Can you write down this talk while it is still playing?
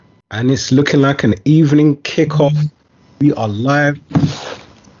and it's looking like an evening kickoff. We are live.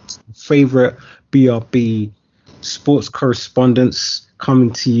 Favorite BRB sports correspondents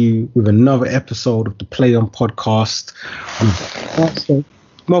coming to you with another episode of the Play On podcast. I'm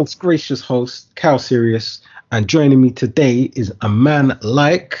most gracious host, Cal Sirius, and joining me today is a man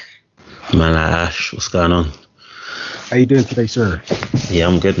like Ash. What's going on? How you doing today, sir? Yeah,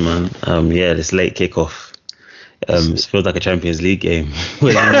 I'm good, man. This late kickoff. It feels like a Champions League game.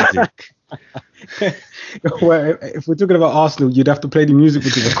 Well, if we're talking about Arsenal, you'd have to play the music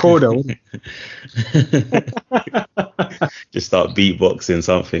with the recorder. Just start beatboxing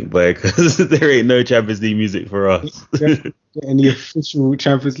something, boy, because there ain't no Champions League music for us. Getting the official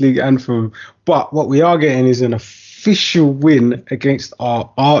Champions League anthem. But what we are getting is an official win against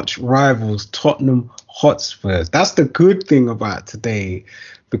our arch rivals, Tottenham Hotspurs. That's the good thing about today,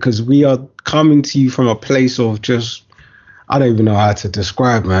 because we are coming to you from a place of just, I don't even know how to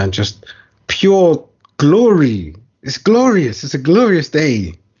describe, man, just pure glory. It's glorious. It's a glorious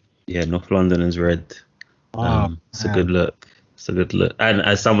day. Yeah, North London is red. It's a good look. It's a good look. And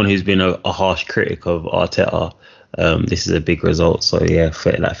as someone who's been a harsh critic of Arteta, this is a big result. So yeah,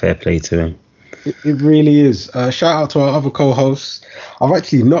 fair play to him. It really is. Shout out to our other co-hosts. I've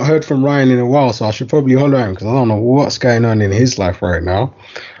actually not heard from Ryan in a while, so I should probably holler at him because I don't know what's going on in his life right now.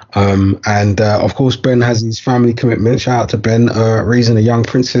 Of course, Ben has his family commitment. Shout out to Ben, raising a young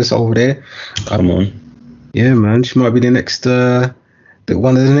princess over there. Come on. Yeah, man. She might be the next,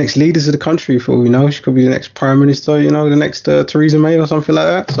 one of the next leaders of the country, for all we know. She could be the next prime minister, the next Theresa May or something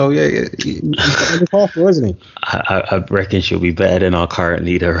like that. So yeah, he's got her, isn't he? I reckon she'll be better than our current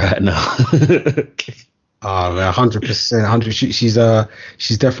leader right now. 100%.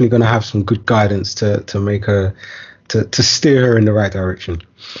 She's definitely going to have some good guidance to make her to steer her in the right direction.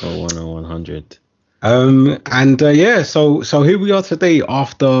 100. So here we are today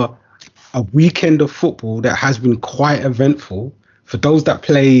after a weekend of football that has been quite eventful. For those that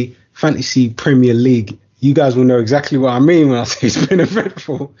play Fantasy Premier League, you guys will know exactly what I mean when I say it's been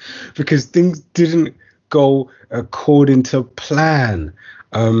eventful, because things didn't go according to plan.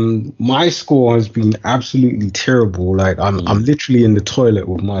 My score has been absolutely terrible. Like I'm literally in the toilet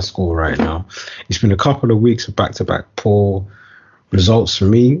with my score right now. It's been a couple of weeks of back-to-back poor results for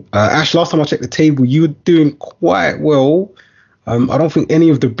me. Ash, last time I checked the table, you were doing quite well. I don't think any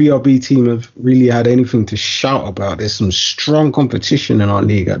of the BRB team have really had anything to shout about. There's some strong competition in our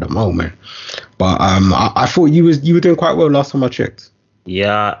league at the moment. But I thought you were doing quite well last time I checked.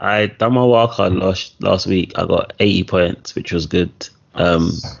 Yeah, I done my wildcard last week. I got 80 points, which was good.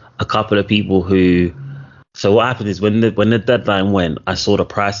 A couple of people who... So what happened is when the deadline went, I saw the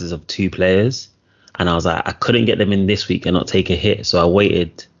prices of two players. And I was like, I couldn't get them in this week and not take a hit. So I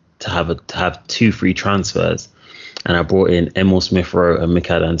waited to have two free transfers. And I brought in Emil Smith-Rowe and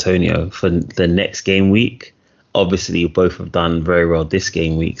Mikel Antonio for the next game week. Obviously, both have done very well this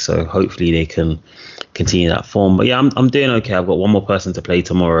game week, so hopefully they can continue that form. But yeah, I'm doing okay. I've got one more person to play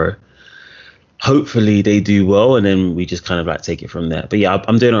tomorrow. Hopefully they do well, and then we just kind of like take it from there. But yeah,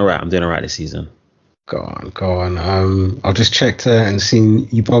 I'm doing all right. I'm doing all right this season. Go on. I've just checked and seen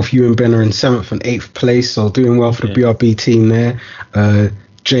you and Ben are in 7th and 8th place, so doing well for the BRB team there.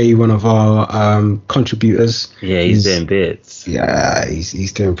 Jay, one of our contributors. Yeah, he's doing bits. Yeah,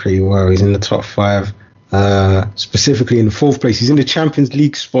 he's doing pretty well. He's in the top 5, specifically in the 4th place. He's in the Champions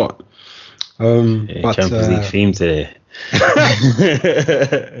League spot. Champions League theme today. But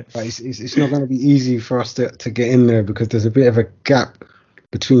it's not going to be easy for us to get in there, because there's a bit of a gap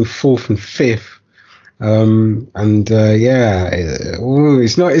between 4th and 5th.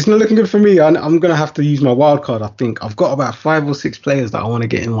 It's not looking good for me. I'm gonna have to use my wild card. I think I've got about 5 or 6 players that I want to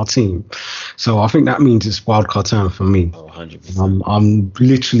get in my team, so I think that means it's wild card time for me. 100%. I'm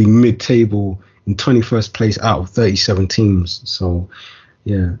literally mid-table in 21st place out of 37 teams. So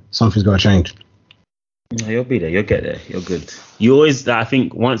yeah, something's got to change. No, you'll be there. You'll get there. You're good. You always, I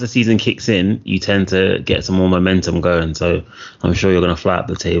think, once the season kicks in, you tend to get some more momentum going. So I'm sure you're gonna fly up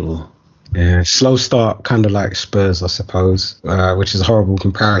the table. Yeah, slow start, kind of like Spurs, I suppose, which is a horrible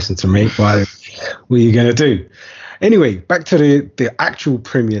comparison to make, but what are you going to do? Anyway, back to the actual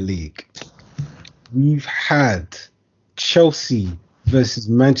Premier League. We've had Chelsea versus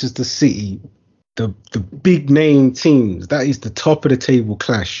Manchester City, the big name teams. That is the top of the table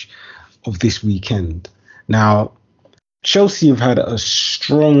clash of this weekend. Now, Chelsea have had a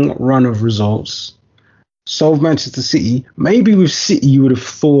strong run of results. So have Manchester City. Maybe with City, you would have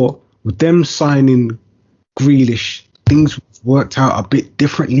thought, with them signing Grealish, things worked out a bit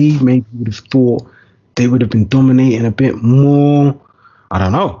differently. Maybe you would have thought they would have been dominating a bit more. I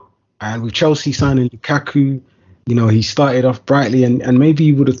don't know. And with Chelsea signing Lukaku, he started off brightly, and maybe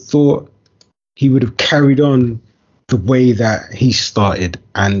you would have thought he would have carried on the way that he started,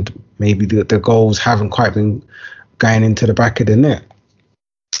 and maybe the goals haven't quite been going into the back of the net.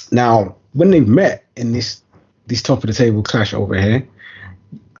 Now, when they met in this top of the table clash over here,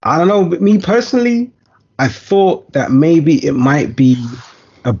 I don't know, but me personally, I thought that maybe it might be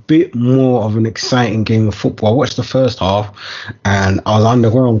a bit more of an exciting game of football. I watched the first half and I was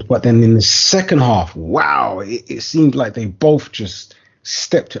underwhelmed, but then in the second half, wow, it seemed like they both just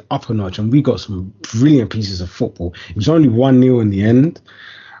stepped it up a notch, and we got some brilliant pieces of football. It was only 1-0 in the end,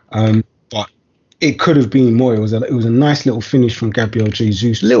 but it could have been more. It was a nice little finish from Gabriel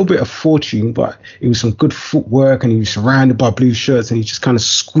Jesus. A little bit of fortune, but it was some good footwork, and he was surrounded by blue shirts, and he just kind of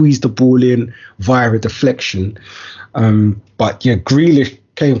squeezed the ball in via a deflection. But yeah, Grealish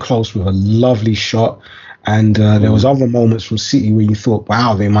came close with a lovely shot, and there was other moments from City where you thought,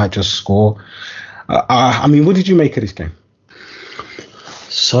 wow, they might just score. I mean, what did you make of this game?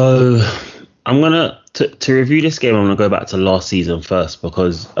 So I'm gonna to review this game. I'm gonna go back to last season first,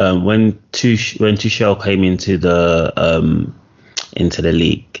 because when Tuchel came into the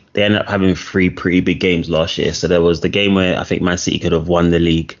league, they ended up having 3 pretty big games last year. So there was the game where I think Man City could have won the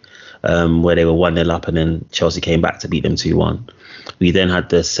league, where they were 1-0 up, and then Chelsea came back to beat them 2-1. We then had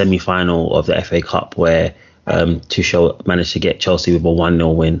the semi-final of the FA Cup where Tuchel managed to get Chelsea with a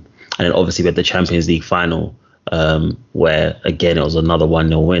 1-0 win, and then obviously we had the Champions League final, where again it was another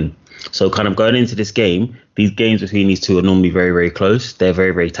 1-0 win. So kind of going into this game, these games between these two are normally very, very close. They're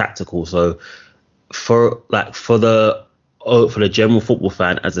very, very tactical. So for the general football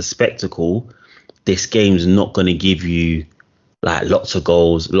fan, as a spectacle, this game's not going to give you like lots of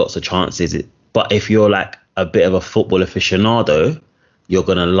goals, lots of chances. But if you're like a bit of a football aficionado, you're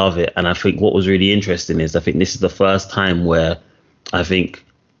going to love it. And I think what was really interesting is I think this is the first time where I think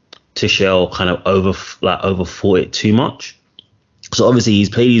Tuchel kind of overthought it too much. So obviously he's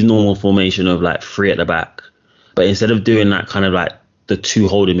played his normal formation of like 3 at the back, but instead of doing that kind of like the 2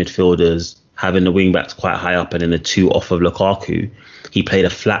 holding midfielders, having the wing backs quite high up and then the 2 off of Lukaku, he played a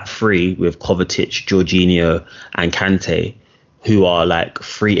flat 3 with Kovacic, Jorginho and Kante, who are like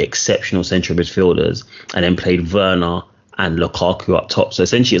 3 exceptional central midfielders, and then played Werner and Lukaku up top. So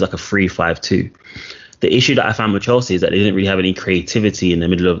essentially it's like a 3-5-2. The issue that I found with Chelsea is that they didn't really have any creativity in the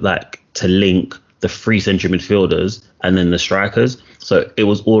middle of like to link the 3 central midfielders and then the strikers. So it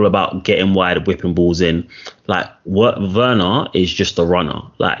was all about getting wide, whipping balls in. Like Werner is just a runner.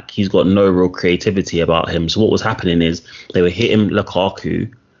 Like he's got no real creativity about him. So what was happening is they were hitting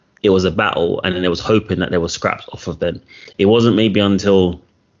Lukaku. It was a battle, and then they was hoping that there were scraps off of them. It wasn't maybe until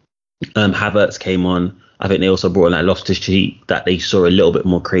Havertz came on, I think they also brought in like Loftus-Cheek, that they saw a little bit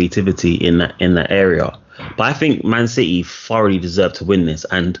more creativity in that area. But I think Man City thoroughly deserved to win this.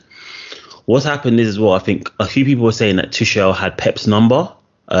 And what's happened is as well, I think a few people were saying that Tuchel had Pep's number.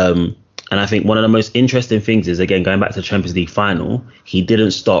 And I think one of the most interesting things is, again, going back to the Champions League final, he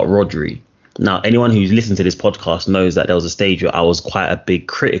didn't start Rodri. Now, anyone who's listened to this podcast knows that there was a stage where I was quite a big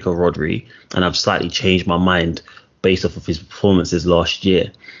critic of Rodri, and I've slightly changed my mind based off of his performances last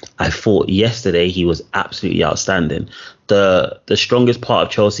year. I thought yesterday he was absolutely outstanding. The strongest part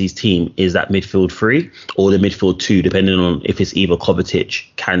of Chelsea's team is that midfield 3 or the midfield 2, depending on if it's either Kovacic,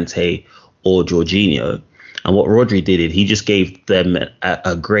 Kante or Jorginho. And what Rodri did is he just gave them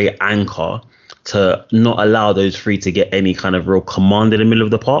a great anchor to not allow those 3 to get any kind of real command in the middle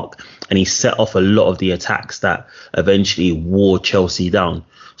of the park. And he set off a lot of the attacks that eventually wore Chelsea down.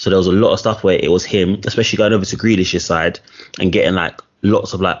 So there was a lot of stuff where it was him, especially going over to Grealish's side and getting like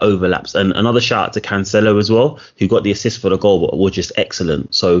lots of like overlaps. And another shout out to Cancelo as well, who got the assist for the goal, but was just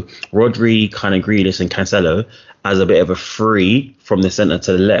excellent. So Rodri, kind of Grealish and Cancelo as a bit of a free from the centre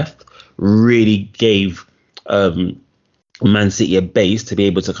to the left really gave Man City a base to be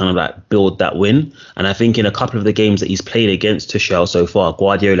able to kind of like build that win. And I think in a couple of the games that he's played against Tuchel so far,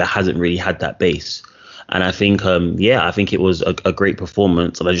 Guardiola hasn't really had that base. And I think, I think it was a great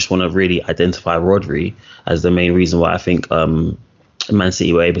performance. And I just want to really identify Rodri as the main reason why I think Man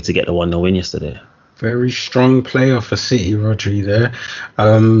City were able to get the 1-0 win yesterday. Very strong player for City, Rodri there.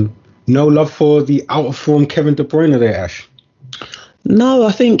 No love for the out of form Kevin De Bruyne there, Ash? No,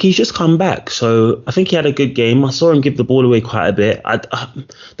 I think he's just come back. So I think he had a good game. I saw him give the ball away quite a bit.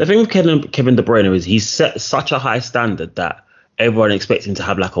 The thing with Kevin De Bruyne is he's set such a high standard that everyone expects him to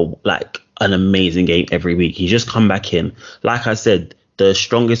have like an amazing game every week. He's just come back in. Like I said, the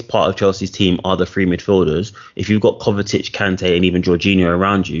strongest part of Chelsea's team are the 3 midfielders. If you've got Kovacic, Kante and even Jorginho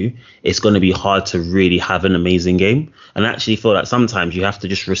around you, it's going to be hard to really have an amazing game. And I actually feel that sometimes you have to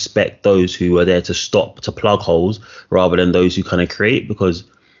just respect those who are there to stop, to plug holes, rather than those who kind of create, because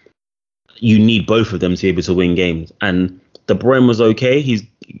you need both of them to be able to win games. And De Bruyne was okay. He's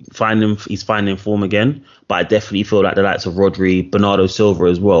finding form again. But I definitely feel like the likes of Rodri, Bernardo Silva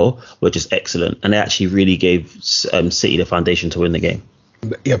as well were just excellent. And they actually really gave City the foundation to win the game.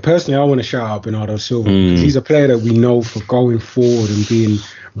 Yeah, personally, I want to shout out Bernardo Silva. He's a player that we know for going forward and being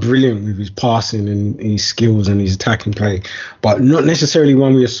brilliant with his passing and his skills and his attacking play, but not necessarily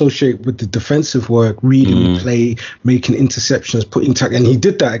one we associate with the defensive work, reading play, making interceptions, putting tackle. And he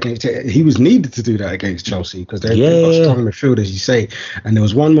did that against. He was needed to do that against Chelsea because they've got strong midfield, as you say. And there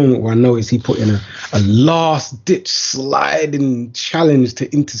was one moment where I noticed he put in a last ditch sliding challenge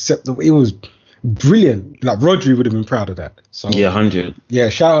to intercept the. It was brilliant. Like Rodri would have been proud of that. So 100. Yeah,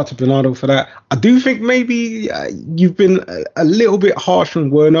 shout out to Bernardo for that. I do think maybe you've been a little bit harsh on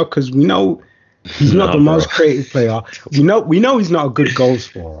Werner because we know he's not the most creative player. We know he's not a good goal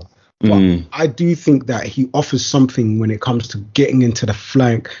scorer. But I do think that he offers something when it comes to getting into the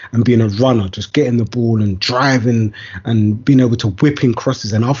flank and being a runner, just getting the ball and driving and being able to whip in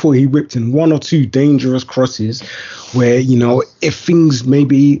crosses. And I thought he whipped in one or two dangerous crosses where, if things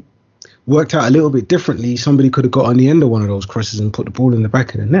maybe worked out a little bit differently, somebody could have got on the end of one of those crosses and put the ball in the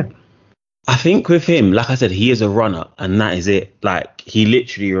back of the net. I think with him, like I said, he is a runner, and that is it. Like, he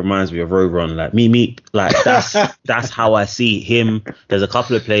literally reminds me of Roadrunner, like me. Like, that's how I see him. There's a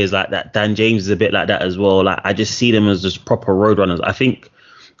couple of players like that. Dan James is a bit like that as well. Like, I just see them as just proper Roadrunners. I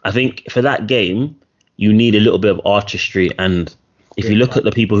think for that game, you need a little bit of artistry. And if you look at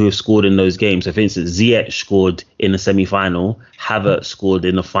the people who have scored in those games, so for instance, Ziyech scored in the semi-final, Havertz scored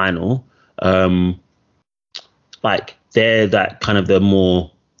in the final. Like, they're that kind of the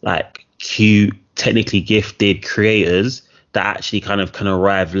more like cute, technically gifted creators that actually kind of can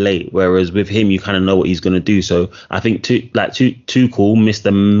arrive late. Whereas with him, you kind of know what he's going to do. So I think Tuchel missed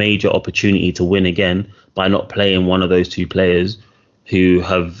a major opportunity to win again by not playing one of those two players who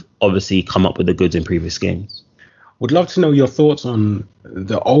have obviously come up with the goods in previous games. Would love to know your thoughts on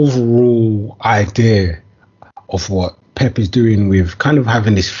the overall idea of what Pep is doing with kind of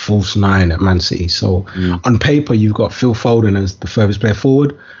having this false nine at Man City. So on paper, you've got Phil Foden as the furthest player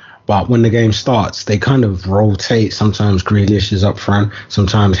forward, but when the game starts, they kind of rotate. Sometimes Grealish is up front,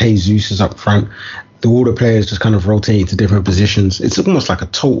 sometimes Jesus is up front. All the players just kind of rotate to different positions. It's almost like a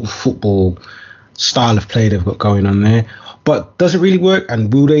total football style of play they've got going on there. But does it really work?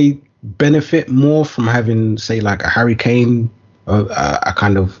 And will they benefit more from having, say, like a Harry Kane, a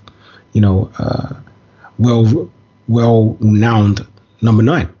kind of, well-renowned number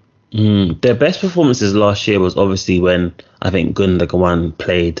 9? Their best performances last year was obviously when I think Gundogan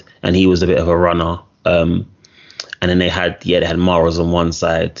played and he was a bit of a runner. And then they had Mahrez on one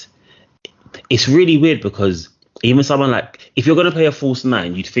side. It's really weird because even someone like, if you're going to play a false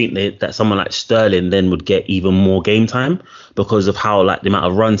 9, you'd think that someone like Sterling then would get even more game time because of how, like, the amount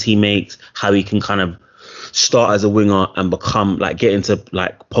of runs he makes, how he can kind of start as a winger and become, like, get into,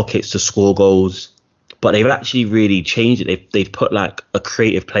 like, pockets to score goals. But they've actually really changed it. They've put, like, a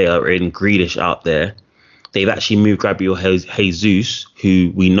creative player in Grealish out there. They've actually moved Gabriel Jesus,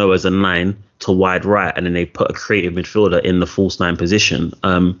 who we know as a 9, to wide right, and then they put a creative midfielder in the false 9 position.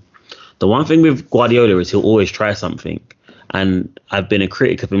 The one thing with Guardiola is he'll always try something. And I've been a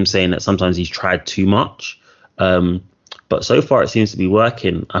critic of him saying that sometimes he's tried too much. But so far it seems to be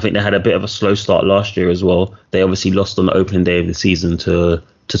working. I think they had a bit of a slow start last year as well. They obviously lost on the opening day of the season to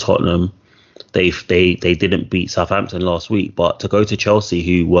Tottenham. They didn't beat Southampton last week, but to go to Chelsea,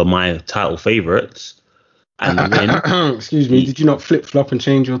 who were my title favourites, and win. Excuse me, did you not flip-flop and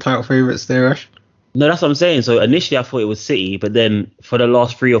change your title favourites there, Ash? No, that's what I'm saying. So initially I thought it was City, but then for the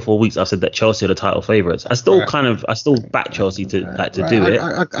last 3 or 4 weeks I said that Chelsea are the title favourites. I still back Chelsea to do it.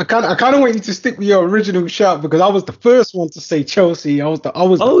 I kind of want you to stick with your original shout because I was the first one to say Chelsea. I was the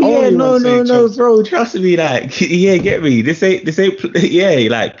only one saying Chelsea. Bro, trust me, like, get me. This ain't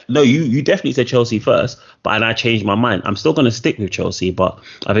no, you definitely said Chelsea first, and I changed my mind. I'm still gonna stick with Chelsea, but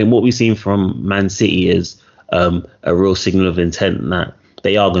I think what we've seen from Man City is a real signal of intent that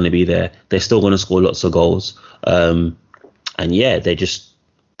they are going to be there. They're still going to score lots of goals. And yeah, they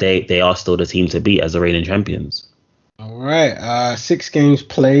are still the team to beat as the reigning champions. All right. 6 games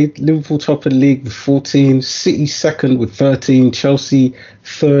played. Liverpool top of the league with 14. City second with 13. Chelsea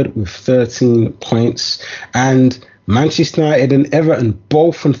third with 13 points. And Manchester United and Everton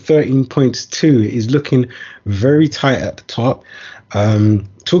both on 13 points too. It is looking very tight at the top.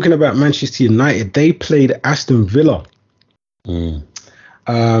 Talking about Manchester United, they played Aston Villa.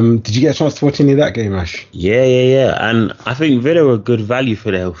 Did you get a chance to watch any of that game, Ash? Yeah. And I think Villa were good value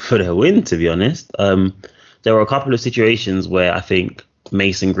for their win, to be honest. There were a couple of situations where I think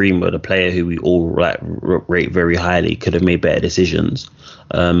Mason Greenwood, a player who we all rate very highly, could have made better decisions.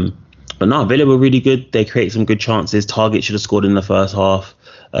 But no, Villa were really good. They created some good chances. Target should have scored in the first half.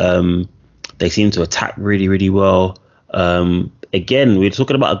 They seem to attack really, really well. Again, we're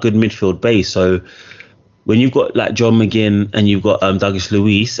talking about a good midfield base. So when you've got like John McGinn and you've got Douglas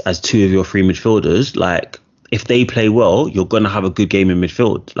Luiz as two of your three midfielders, like if they play well, you're going to have a good game in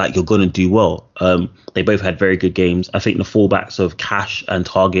midfield. Like you're going to do well. They both had very good games. I think the fullbacks of Cash and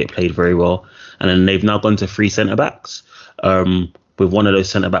Target played very well. And then they've now gone to three centre-backs, with one of those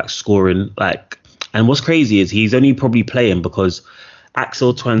centre-backs scoring. And what's crazy is he's only probably playing because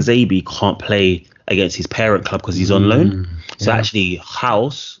Axel Twanzebe can't play against his parent club because he's on loan. So actually,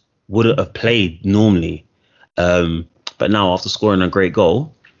 House wouldn't have played normally. But now after scoring a great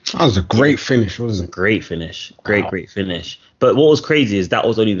goal, that was a great finish, wasn't it? Great finish. Great finish. But what was crazy is that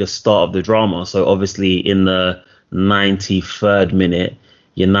was only the start of the drama. So obviously in the 93rd minute,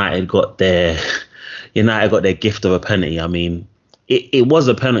 United got their gift of a penalty. I mean, it was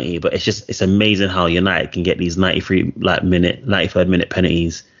a penalty, but it's amazing how United can get these 93rd minute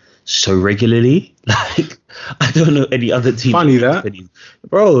penalties so regularly. Like, I don't know any other team. Funny that.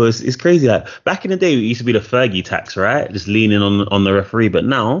 Bro, it's crazy. Like, back in the day, it used to be the Fergie tax, right? Just leaning on the referee. But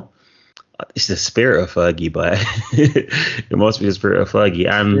now, it's the spirit of Fergie, but it must be the spirit of Fergie.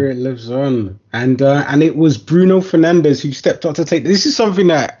 And spirit lives on. And it was Bruno Fernandes who stepped up to take. This is something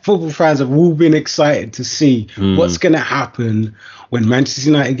that football fans have all been excited to see. What's going to happen when Manchester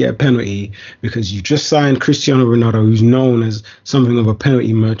United get a penalty, because you just signed Cristiano Ronaldo, who's known as something of a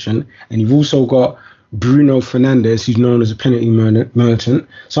penalty merchant, and you've also got Bruno Fernandes, who's known as a penalty merchant.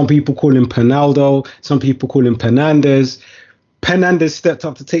 Some people call him Penaldo, some people call him Penandes. Penandes stepped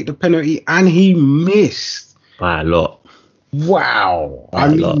up to take the penalty and he missed by a lot. Wow. I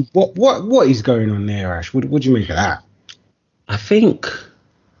mean, what is going on there, Ash? What do you make of that? I think,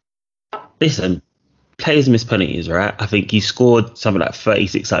 listen, players miss penalties, right? I think he scored something like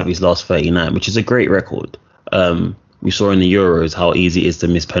 36 out of his last 39, which is a great record. We saw in the Euros how easy it is to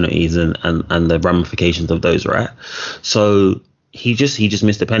miss penalties and the ramifications of those, right? So he just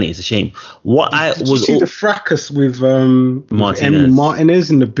missed a penalty. It's a shame. Did you see the fracas with Martinez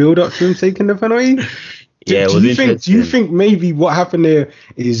in the build-up to him taking the penalty? Do you think maybe what happened there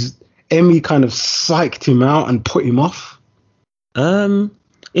is Emi kind of psyched him out and put him off?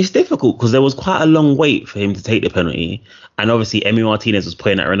 It's difficult because there was quite a long wait for him to take the penalty. And obviously, Emi Martinez was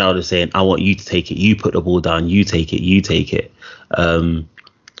pointing at Ronaldo saying, I want you to take it. You put the ball down. You take it.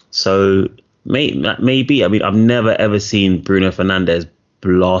 So maybe. I mean, I've never, ever seen Bruno Fernandes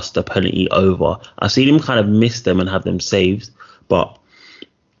blast a penalty over. I've seen him kind of miss them and have them saved. But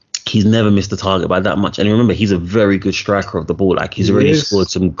he's never missed the target by that much. And remember, he's a very good striker of the ball. Like, he's already scored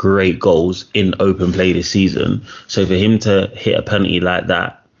some great goals in open play this season. So for him to hit a penalty like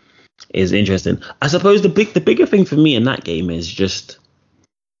that is interesting. I suppose the bigger thing for me in that game is just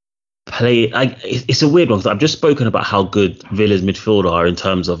play. It's a weird one because I've just spoken about how good Villa's midfield are in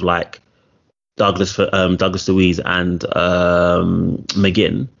terms of like Douglas Luiz and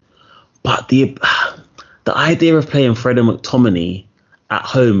McGinn. But the idea of playing Fred and McTominay at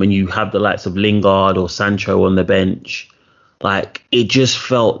home when you have the likes of Lingard or Sancho on the bench, like, it just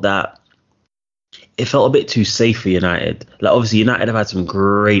felt a bit too safe for United. Like, obviously United have had some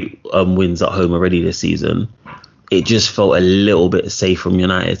great wins at home already this season. It just felt a little bit safe from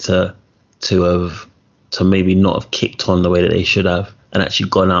United to maybe not have kicked on the way that they should have and actually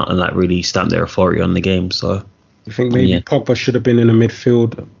gone out and like really stamped their authority on the game. So you think maybe Pogba should have been in a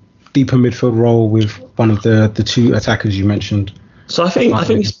deeper midfield role with one of the two attackers you mentioned? So I think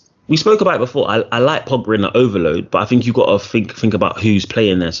we spoke about it before. I like Pogba in the overload, but I think you've got to think about who's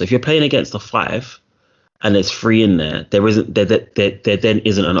playing there. So if you're playing against a 5 and there's 3 in there, there then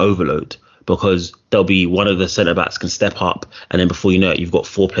isn't an overload, because there'll be one of the centre backs can step up, and then before you know it, you've got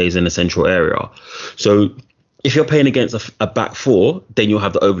 4 players in the central area. So if you're playing against a back 4, then you'll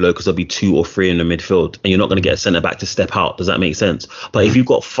have the overload because there'll be 2 or 3 in the midfield, and you're not going to get a centre back to step out. Does that make sense? But if you've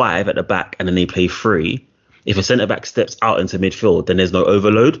got 5 at the back and then they play 3, if a centre back steps out into midfield, then there's no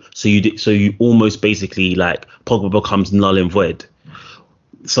overload. So you almost basically, like, Pogba becomes null and void.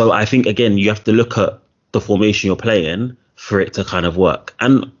 So I think, again, you have to look at the formation you're playing for it to kind of work.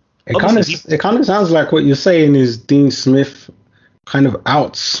 And it kind of sounds like what you're saying is Dean Smith kind of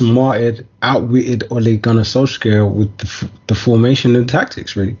outwitted Ole Gunnar Solskjaer with the formation and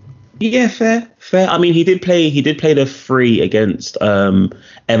tactics, really. Yeah, fair. I mean, he did play the 3 against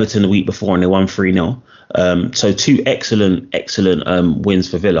Everton the week before, and they won 3-0. So 2 excellent wins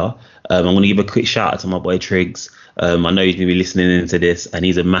for Villa. I'm going to give a quick shout out to my boy Triggs. I know he's going to be listening into this, and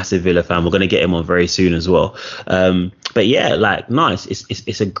he's a massive Villa fan. We're going to get him on very soon as well. But yeah, like, nice.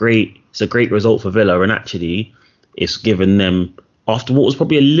 It's a great result for Villa, and actually, it's given them after what was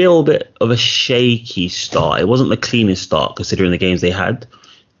probably a little bit of a shaky start. It wasn't the cleanest start considering the games they had.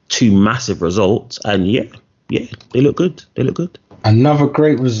 2 massive results, and yeah, they look good. They look good. Another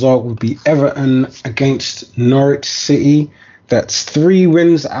great result would be Everton against Norwich City. That's 3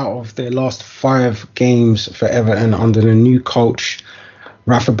 wins out of their last 5 games for Everton under the new coach,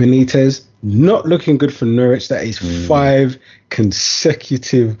 Rafa Benitez. Not looking good for Norwich. That is 5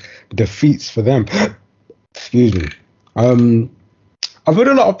 consecutive defeats for them. Excuse me. I've heard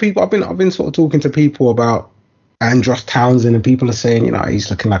a lot of people. I've been sort of talking to people about Andros Townsend, and people are saying, he's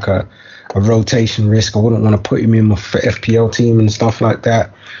looking like a rotation risk. I wouldn't want to put him in my FPL team and stuff like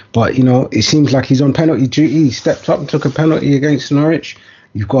that. But, it seems like he's on penalty duty. He stepped up and took a penalty against Norwich.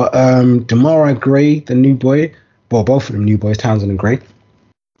 You've got Demarai Gray, the new boy. Well, both of them new boys, Townsend and Gray,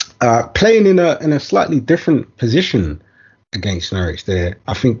 playing in a slightly different position against Norwich there.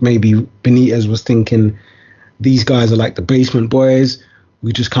 I think maybe Benitez was thinking these guys are like the basement boys.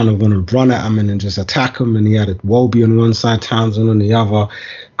 We just kind of want to run at them and then just attack them. And he had Wolby on one side, Townsend on the other,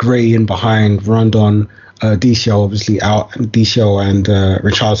 Gray in behind, Rondon, DCL obviously out, and DCL and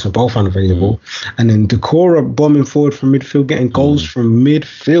Richarlison both unavailable. And then Decore bombing forward from midfield, getting goals from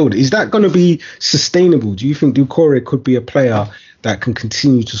midfield. Is that going to be sustainable? Do you think Decore could be a player that can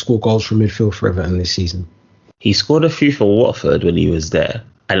continue to score goals from midfield for Everton this season? He scored a few for Watford when he was there.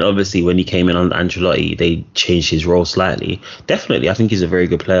 And obviously, when he came in on Ancelotti, they changed his role slightly. Definitely, I think he's a very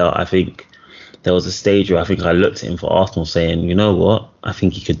good player. I think there was a stage where I think I looked at him for Arsenal saying, you know what, I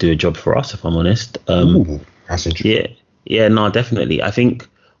think he could do a job for us, if I'm honest. Ooh, that's interesting. Yeah, no, definitely. I think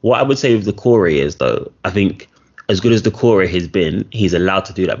what I would say with Decore is, though, I think as good as Decore has been, he's allowed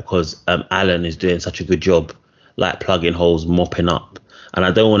to do that because Alan is doing such a good job, like plugging holes, mopping up. And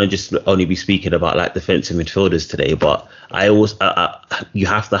I don't want to just only be speaking about like defensive midfielders today, but you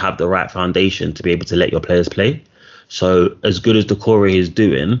have to have the right foundation to be able to let your players play. So as good as Decore is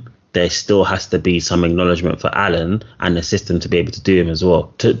doing, there still has to be some acknowledgement for Alan and the system to be able to do him as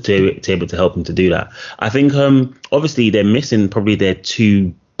well, to be able to help him to do that. I think obviously they're missing probably their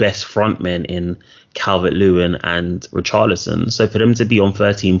 2 best front men in Calvert-Lewin and Richarlison. So for them to be on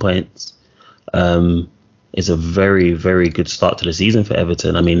 13 points, is a very, very good start to the season for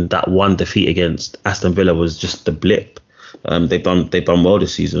Everton. I mean, that 1 defeat against Aston Villa was just the blip. They've done well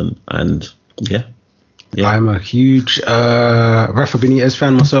this season, and yeah. I'm a huge Rafa Benitez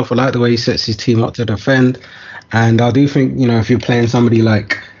fan myself. I like the way he sets his team up to defend, and I do think if you're playing somebody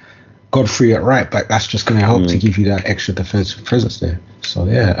like Godfrey at right back, that's just going to help to give you that extra defensive presence there. So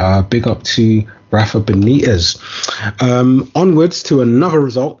yeah, big up to Rafa Benitez. Onwards to another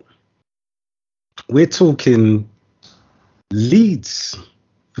result. We're talking Leeds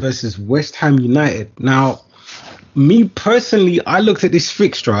versus West Ham United. Now, me personally, I looked at this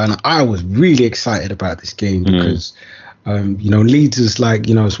fixture and I was really excited about this game because, Leeds is like,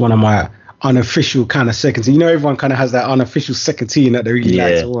 it's one of my unofficial kind of second team. Everyone kind of has that unofficial second team that they really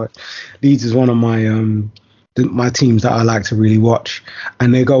like to watch. Leeds is one of my teams that I like to really watch.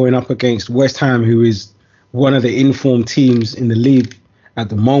 And they're going up against West Ham, who is one of the informed teams in the league at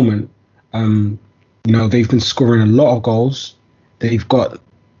the moment. They've been scoring a lot of goals. They've got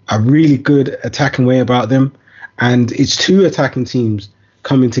a really good attacking way about them. And it's 2 attacking teams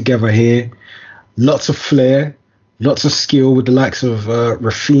coming together here. Lots of flair, lots of skill with the likes of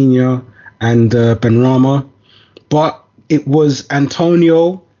Rafinha and Benrahma. But it was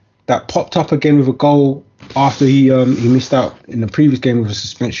Antonio that popped up again with a goal after he missed out in the previous game with a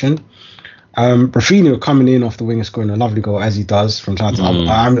suspension. Rafinha coming in off the wing and scoring a lovely goal as he does from time to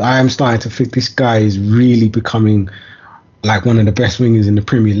time. I am starting to think this guy is really becoming like one of the best wingers in the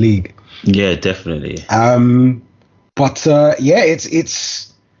Premier League. Yeah, definitely.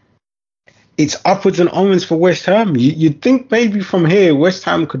 It's upwards and onwards for West Ham. You'd think maybe from here West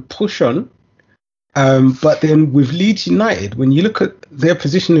Ham could push on. But then with Leeds United, when you look at their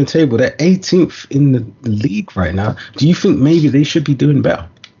position in the table, they're 18th in the league right now. Do you think maybe they should be doing better?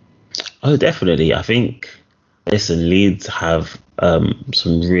 Oh, definitely. I think, Leeds have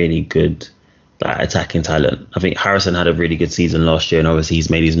some really good attacking talent. I think Harrison had a really good season last year, and obviously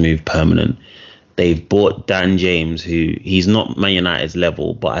he's made his move permanent. They've bought Dan James, who he's not Man United's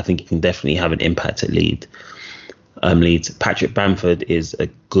level, but I think he can definitely have an impact at Leeds. Patrick Bamford is a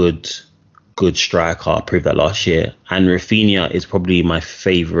good striker. I proved that last year. And Rafinha is probably my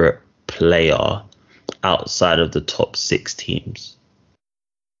favourite player outside of the top 6 teams.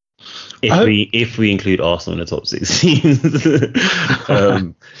 If we include Arsenal in the top 6 teams.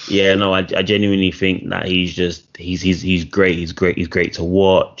 I genuinely think that he's great. He's great to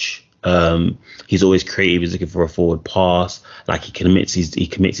watch. He's always creative. He's looking for a forward pass. Like he commits his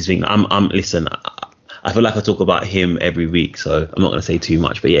thing. I feel like I talk about him every week, so I'm not going to say too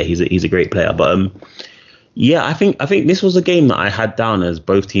much. But yeah, he's a great player. But yeah, I think this was a game that I had down as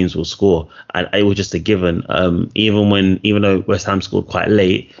both teams will score, and it was just a given. Even though West Ham scored quite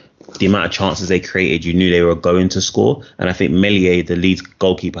late, the amount of chances they created, you knew they were going to score. And I think Meslier, the Leeds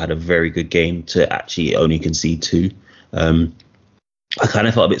goalkeeper, had a very good game to actually only concede 2. I kind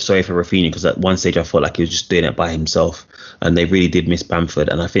of felt a bit sorry for Rafinha because at one stage I felt like he was just doing it by himself, and they really did miss Bamford.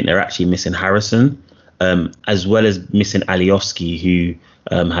 And I think they're actually missing Harrison, as well as missing Alioski, who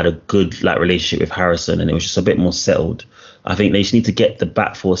had a good relationship with Harrison, and it was just a bit more settled. I think they just need to get the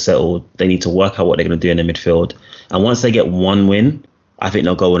back four settled. They need to work out what they're going to do in the midfield. And once they get one win, I think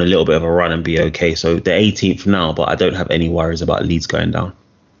they'll go on a little bit of a run and be okay. So they're 18th now, but I don't have any worries about Leeds going down.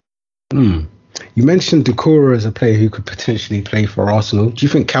 You mentioned Doucouré as a player who could potentially play for Arsenal. Do you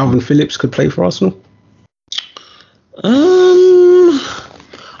think Calvin Phillips could play for Arsenal?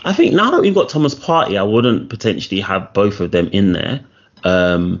 I think now that we've got Thomas Partey, I wouldn't potentially have both of them in there.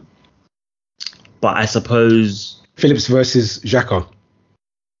 But I suppose Phillips versus Xhaka.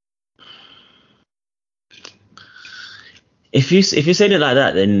 If you're saying it like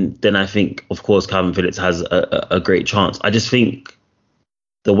that, then I think, of course, Calvin Phillips has a great chance. I just think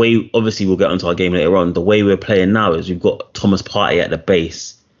the way, obviously we'll get onto our game later on, the way we're playing now is we've got Thomas Partey at the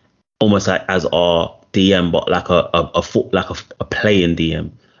base, almost like as our DM, but like a playing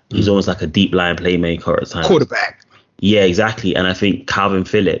DM. He's almost like a deep line playmaker at times. Quarterback. Yeah, exactly. And I think Calvin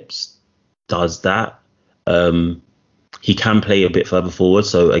Phillips does that. He can play a bit further forward.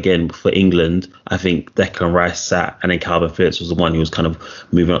 So again, for England, I think Declan Rice sat, and then Calvin Phillips was the one who was kind of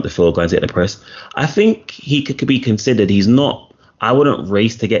moving up the field, going to get the press. I think he could be considered. He's not. I wouldn't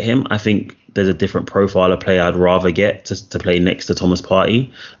race to get him. I think there's a different profile of player I'd rather get to play next to Thomas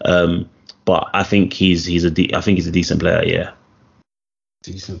Partey. But I think he's a decent player. Yeah.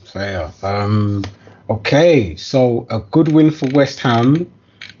 Decent player. Okay, so a good win for West Ham.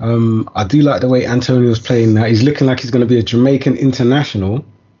 I do like the way Antonio's playing now. He's looking like he's going to be a Jamaican international.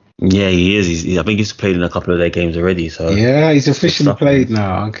 Yeah, he is. I think he's played in a couple of their games already. So yeah, he's officially played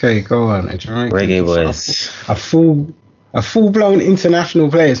now. Okay, go on. Reggae boys. A full-blown international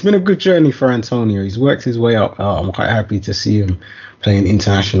player. It's been a good journey for Antonio. He's worked his way up. I'm quite happy to see him playing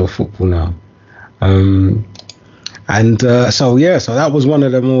international football now. So that was one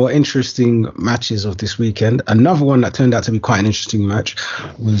of the more interesting matches of this weekend. Another one that turned out to be quite an interesting match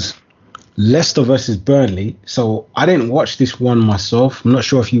was Leicester versus Burnley. So I didn't watch this one myself. I'm not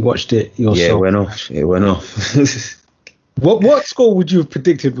sure if you watched it yourself. Yeah, it went off. What score would you have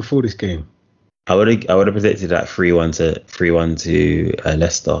predicted before this game? I would have predicted that 3-1 to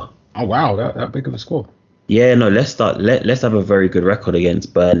Leicester. Oh wow, that big of a score. Yeah, no, Leicester have a very good record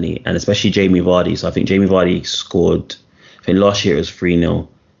against Burnley, and especially Jamie Vardy. So I think Jamie Vardy scored, I think last year it was 3-0.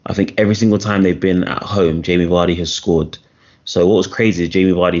 I think every single time they've been at home, Jamie Vardy has scored. So what was crazy is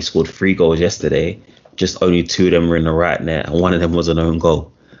Jamie Vardy scored 3 goals yesterday. Just only 2 of them were in the right net, and 1 of them was an own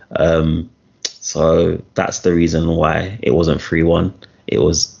goal. So that's the reason why it wasn't 3-1. It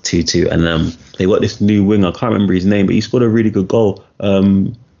was 2-2. And they got this new winger. I can't remember his name, but he scored a really good goal.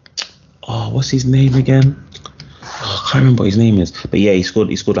 What's his name again? I can't remember what his name is. But yeah, he scored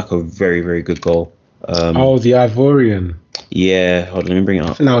like a very, very good goal. The Ivorian. Yeah, hold on, let me bring it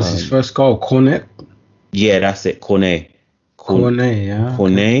up. That was his first goal. Cornet. Yeah, that's it. Cornet. Yeah.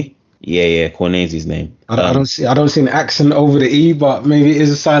 Cornet. Yeah, Cornet's his name. I don't see an accent over the E, but maybe it is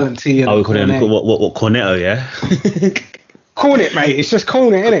a silent T. We call him what Cornetto, yeah? Cornet, mate. It's just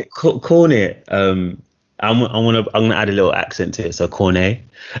Cornet, isn't it? Cornet. I'm gonna add a little accent to it, so Cornet.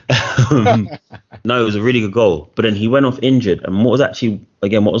 No, it was a really good goal, but then he went off injured. And what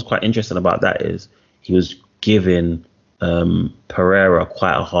was quite interesting about that is he was giving Pereira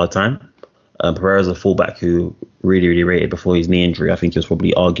quite a hard time. Pereira's a fullback who really, really rated before his knee injury. I think he was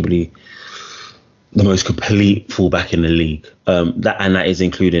probably arguably the most complete fullback in the league. That is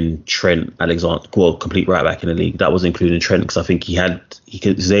including Trent Alexander, complete right back in the league. That was including Trent, because I think he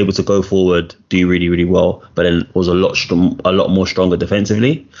was able to go forward, do really, really well, but then was a lot more stronger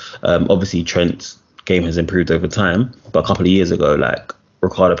defensively. Obviously Trent's game has improved over time, but a couple of years ago,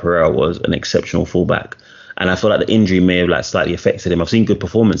 Ricardo Pereira was an exceptional fullback. And I feel like the injury may have slightly affected him. I've seen good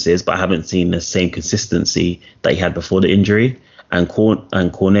performances, but I haven't seen the same consistency that he had before the injury. And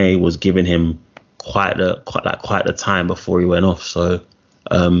Cornet was giving him quite the time before he went off. So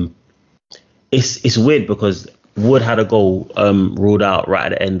it's weird because Wood had a goal ruled out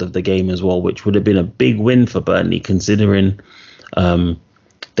right at the end of the game as well, which would have been a big win for Burnley considering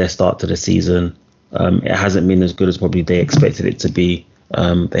their start to the season. It hasn't been as good as probably they expected it to be.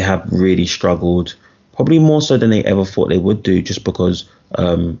 They have really struggled, probably more so than they ever thought they would do, just because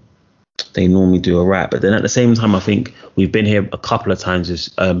they normally do alright. But then at the same time, I think we've been here a couple of times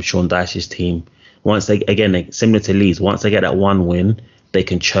with Sean Dyche's team. Once similar to Leeds, once they get that one win, they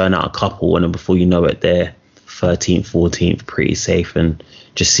can churn out a couple, and then before you know it, they're 13th, 14th, pretty safe, and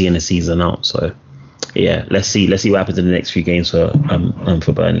just seeing the season out. So yeah, let's see what happens in the next few games for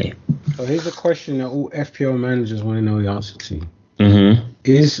Burnley. So here's a question that all FPL managers want to know the answer to. Mm-hmm.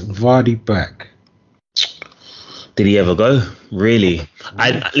 Is Vardy back? Did he ever go? Really?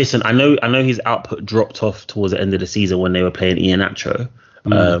 Listen. I know his output dropped off towards the end of the season when they were playing Iheanacho,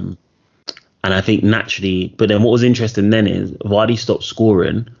 and I think naturally. But then what was interesting then is Vardy stopped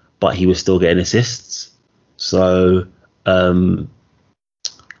scoring, but he was still getting assists. So now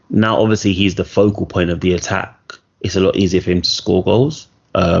obviously he's the focal point of the attack. It's a lot easier for him to score goals.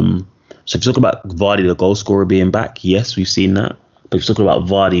 So if you talk about Vardy, the goal scorer, being back, yes, we've seen that. But if you talk about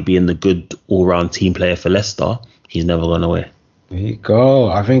Vardy being the good all-round team player for Leicester, he's never gone away. There you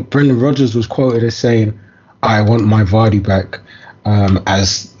go. I think Brendan Rodgers was quoted as saying, "I want my Vardy back,"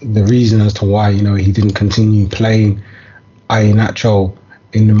 as the reason as to why he didn't continue playing Iheanacho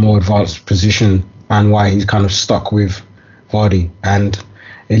in the more advanced position, and why he's kind of stuck with Vardy. And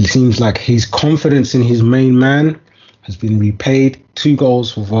it seems like his confidence in his main man has been repaid. 2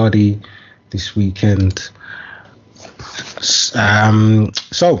 goals for Vardy this weekend.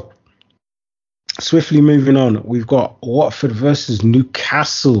 So, swiftly moving on, we've got Watford versus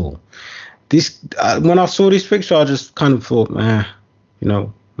Newcastle. This when I saw this fixture, I just kind of thought,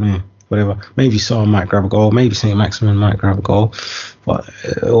 whatever. Maybe Salah might grab a goal, maybe St. Maximin might grab a goal, but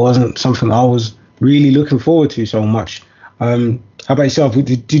it wasn't something I was really looking forward to so much. How about yourself?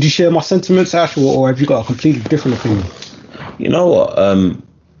 Did you share my sentiments, Ash, or have you got a completely different opinion? You know what?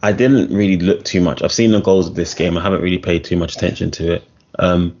 I didn't really look too much. I've seen the goals of this game. I haven't really paid too much attention to it.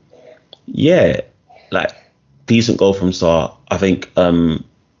 Decent goal from Sarr. I think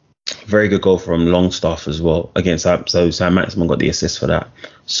very good goal from Longstaff as well against Sam. So Sam Maximin got the assist for that.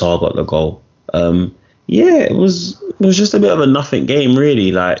 Sarr got the goal. It was just a bit of a nothing game,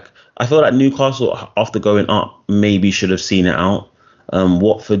 really. Like, I feel like Newcastle, after going up, maybe should have seen it out.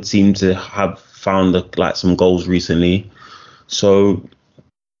 Watford seemed to have found some goals recently. So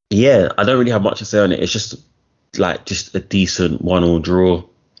yeah, I don't really have much to say on it. It's just a decent 1-1 draw.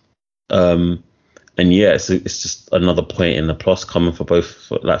 And yeah, it's just another point in the plus coming for both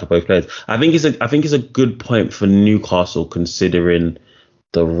players. I think it's a good point for Newcastle considering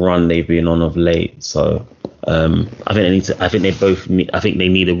the run they've been on of late. So I think they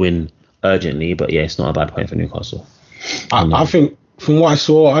need a win urgently. But yeah, it's not a bad point for Newcastle. I think from what I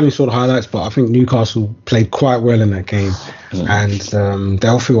saw, I only saw the highlights, but I think Newcastle played quite well in that game, and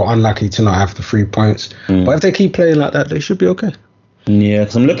they'll feel unlucky to not have the 3 points. But if they keep playing like that, they should be okay. Yeah,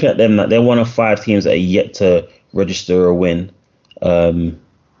 because I'm looking at them like they're one of 5 teams that are yet to register a win. So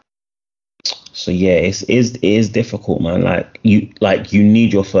yeah, it is difficult, man. You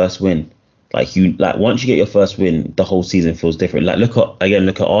need your first win. Once you get your first win, the whole season feels different. Look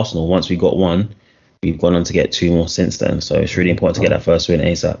at Arsenal. Once we got one, we've gone on to get 2 more since then. So it's really important to get that first win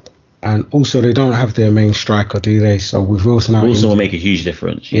ASAP. And also, they don't have their main striker, do they? So with Wilson out, will make a huge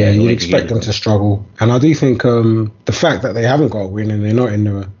difference. Yeah, you'd expect them to struggle. And I do think the fact that they haven't got a win and they're not in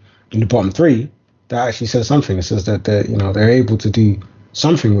the bottom 3, that actually says something. It says that they're able to do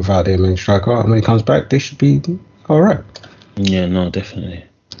something without their main striker. And when he comes back, they should be all right. Yeah, no, definitely.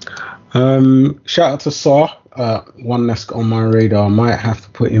 Shout out to Sarr. One that's on my radar. I might have to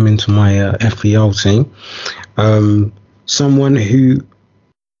put him into my FPL team. Someone who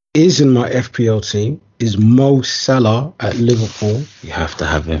is in my FPL team is Mo Salah at Liverpool. You have to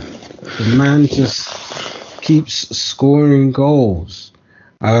have him. The man just keeps scoring goals.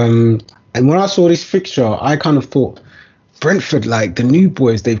 And when I saw this fixture, I kind of thought Brentford, like the new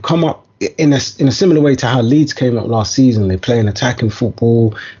boys, they've come up in a similar way to how Leeds came up last season. They're playing attacking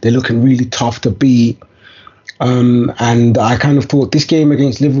football. They're looking really tough to beat. And I kind of thought this game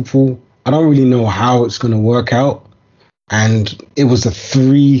against Liverpool, I don't really know how it's going to work out. And it was a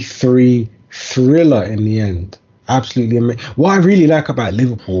 3-3 thriller in the end. Absolutely amazing. What I really like about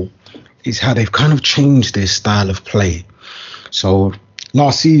Liverpool is how they've kind of changed their style of play. So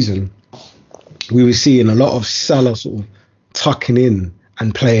last season, we were seeing a lot of Salah sort of tucking in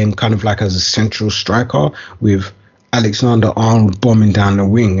and playing kind of like as a central striker with Alexander-Arnold bombing down the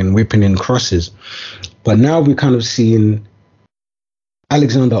wing and whipping in crosses. But now we're kind of seeing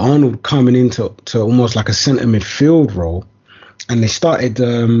Alexander-Arnold coming into almost like a centre midfield role. And they started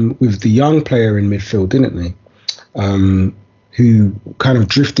with the young player in midfield, didn't they? Who kind of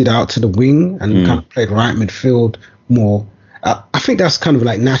drifted out to the wing and kind of played right midfield more. I think that's kind of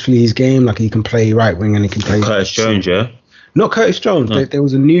like naturally his game. Like he can play right wing and he can play... Curtis Jones, yeah? Not Curtis Jones. No. There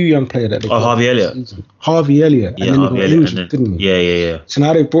was a new young player that they got Harvey this Elliott. season. Harvey Elliott. Yeah, and then Harvey he got Elliott. injured, didn't he? Yeah. So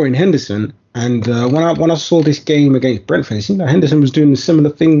now they brought in Henderson. And when I saw this game against Brentford, it seemed like Henderson was doing a similar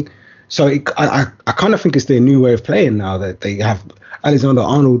thing. So I kind of think it's their new way of playing now, that they have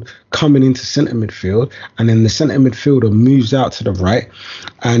Alexander-Arnold coming into centre midfield, and then the centre midfielder moves out to the right.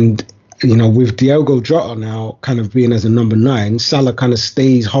 And, you know, with Diogo Jota now kind of being as a number 9, Salah kind of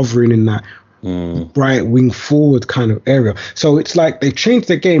stays hovering in that right wing forward kind of area. So it's like they've changed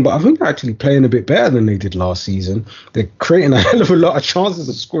their game, but I think they're actually playing a bit better than they did last season. They're creating a hell of a lot of chances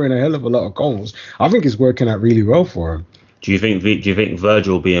and scoring a hell of a lot of goals. I think it's working out really well for them. Do you think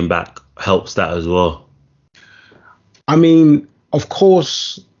Virgil being back helps that as well? I mean, of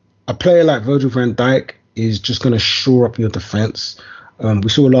course, a player like Virgil van Dijk is just going to shore up your defense. We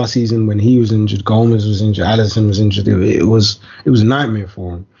saw last season when he was injured, Gomez was injured, Alisson was injured. It was a nightmare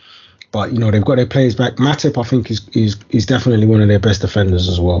for him. But, you know, they've got their players back. Matip, I think, is definitely one of their best defenders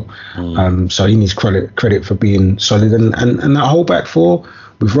as well. So he needs credit for being solid. And that whole back four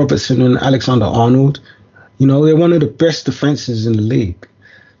with Robertson and Alexander-Arnold, you know, they're one of the best defenses in the league.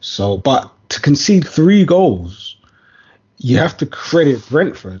 So, but to concede 3 goals, you have to credit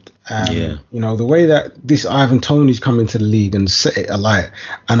Brentford. You know, the way that this Ivan Toney's come into the league and set it alight.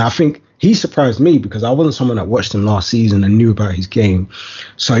 And I think he surprised me because I wasn't someone that watched him last season and knew about his game.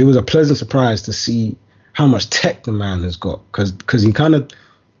 So it was a pleasant surprise to see how much tech the man has got, because he kind of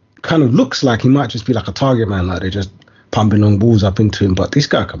looks like he might just be like a target man, like they're just pumping long balls up into him. But this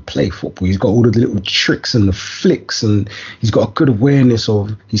guy can play football. He's got all the little tricks and the flicks, and he's got a good awareness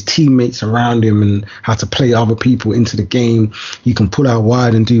of his teammates around him and how to play other people into the game. He can pull out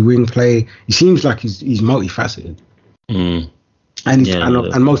wide and do wing play. He seems like he's multifaceted. And,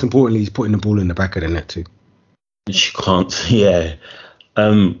 and most importantly, he's putting the ball in the back of the net too. She can't, yeah.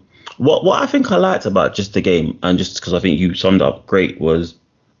 What I think I liked about just the game, and just because I think you summed up great, was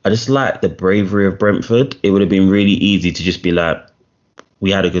I just liked the bravery of Brentford. It would have been really easy to just be like,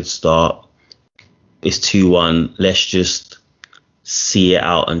 we had a good start. It's 2-1. Let's just see it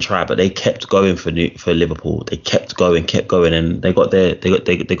out and try. But they kept going for Liverpool. They kept going, and they got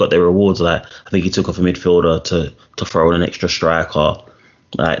their rewards. Like, I think he took off a midfielder to throw in an extra striker.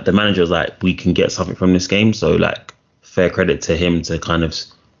 Like, the manager was like, we can get something from this game. So, like, fair credit to him to kind of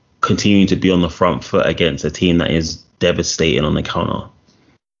continue to be on the front foot against a team that is devastating on the counter.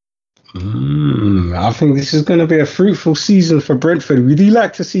 I think this is going to be a fruitful season for Brentford. We do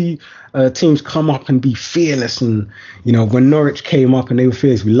like to see teams come up and be fearless. And, you know, when Norwich came up and they were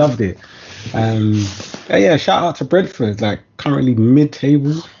fearless, we loved it. Shout out to Brentford, like currently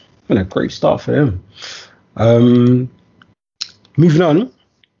mid-table. Been a great start for them. Moving on,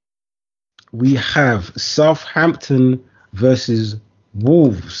 we have Southampton versus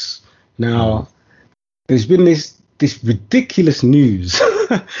Wolves. Now, there's been this ridiculous news,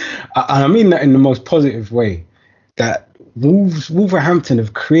 and I mean that in the most positive way, that Wolverhampton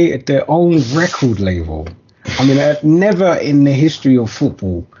have created their own record label. I mean, never in the history of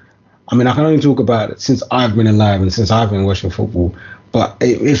football. I mean, I can only talk about it since I've been alive and since I've been watching football, but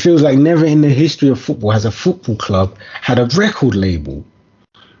it feels like never in the history of football has a football club had a record label.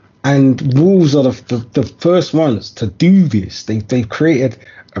 And Wolves are the first ones to do this. They've created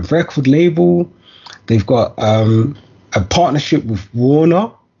a record label. They've got a partnership with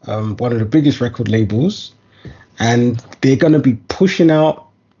Warner, one of the biggest record labels, and they're going to be pushing out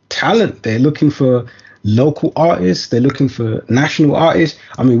talent. They're looking for local artists. They're looking for national artists.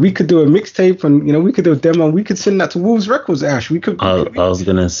 I mean, we could do a mixtape, and, you know, we could do a demo, and we could send that to Wolves Records, Ash. I was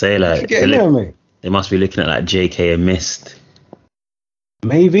going to say, like, they must be looking at like JK and Mist.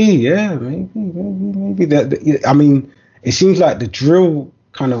 Maybe, yeah, maybe that. I mean, it seems like the drill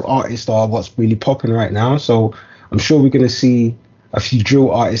kind of artists are what's really popping right now. So I'm sure we're going to see a few drill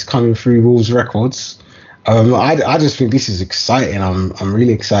artists coming through Wolves Records. I just think this is exciting. I'm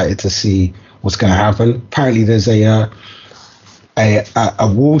really excited to see what's going to happen. Apparently, there's a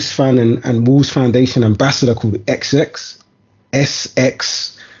Wolves fan and Wolves Foundation ambassador called SX,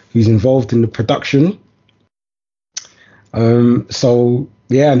 who's involved in the production. So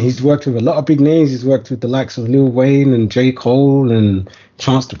yeah, and he's worked with a lot of big names. He's worked with the likes of Lil Wayne and J. Cole and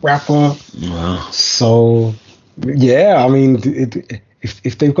Chance the Rapper. Wow. So yeah, I mean,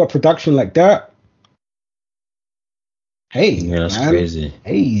 if they've got production like that, hey, yeah, that's man, crazy.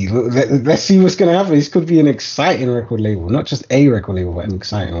 Hey, let's see what's gonna happen. This could be an exciting record label, not just a record label, but an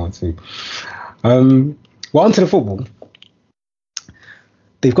exciting one too. Well, onto the football.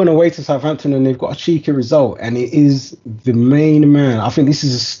 They've gone away to Southampton and they've got a cheeky result, and it is the main man. I think this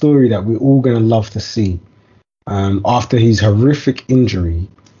is a story that we're all going to love to see. After his horrific injury,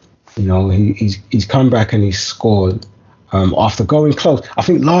 you know, he's come back and he's scored. after going close. I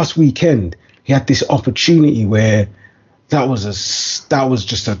think last weekend he had this opportunity where that was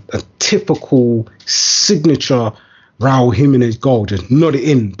just a typical signature Raul Jimenez goal, just nod it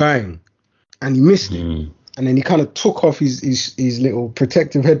in, bang, and he missed it. And then he kind of took off his little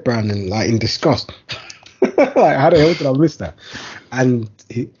protective headband and like in disgust. Like, how the hell did I miss that? And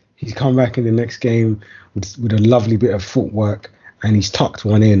he's come back in the next game with a lovely bit of footwork, and he's tucked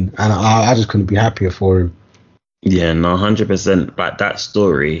one in, and I just couldn't be happier for him. Yeah, no, 100%. Like, that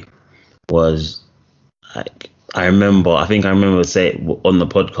story was like, I remember saying on the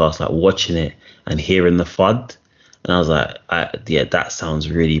podcast, like watching it and hearing the FUD, and I was like, yeah, that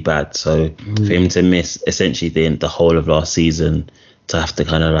sounds really bad. So for him to miss essentially the whole of last season, to have to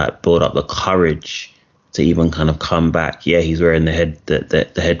kind of like build up the courage to even kind of come back. Yeah, he's wearing the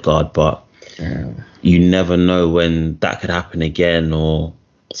head guard, but you never know when that could happen again, or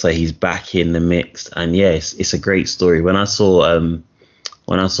so he's back in the mix. And yeah, it's a great story. When I saw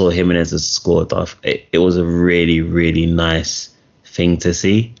Jimenez has scored, it was a really, really nice thing to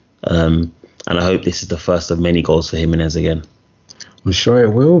see. And I hope this is the first of many goals for Jimenez again. I'm sure it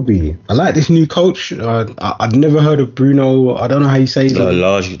will be. I like this new coach. I've never heard of Bruno. I don't know how you say it.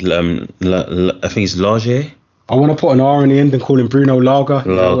 I think it's Lage. I want to put an R in the end and call him Bruno Lager.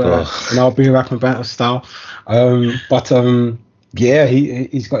 And I'll be rap and banter style. Yeah,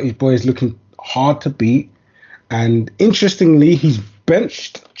 he's got his boys looking hard to beat. And interestingly, he's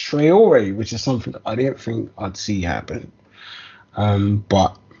benched Traore, which is something I didn't think I'd see happen.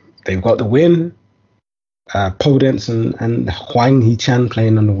 But they've got the win. Podence and Hwang Hee-chan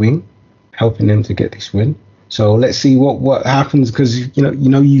playing on the wing, helping them to get this win. So let's see what happens, because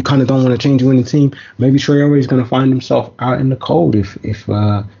you kind of don't want to change a winning team. Maybe Traore is going to find himself out in the cold if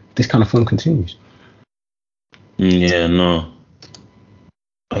this kind of form continues. Yeah, no.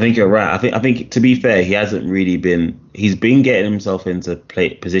 I think you're right. I think to be fair, he hasn't really been. He's been getting himself into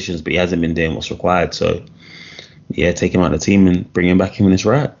play positions, but he hasn't been doing what's required. So yeah, take him out of the team and bring him back in when it's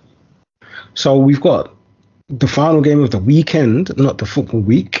right. So we've got the final game of the weekend, not the football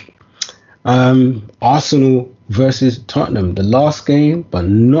week. Arsenal versus Tottenham. The last game, but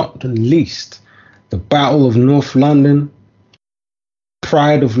not the least. The Battle of North London.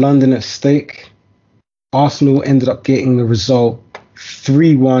 Pride of London at stake. Arsenal ended up getting the result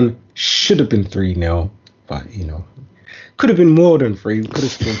 3-1. Should have been 3-0. But, could have been more than 3. Could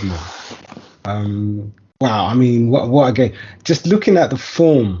have scored more. Wow, I mean, what a game. Just looking at the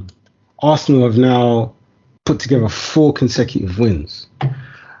form, Arsenal have now put together 4 consecutive wins,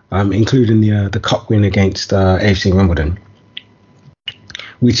 including the cup win against AFC Wimbledon,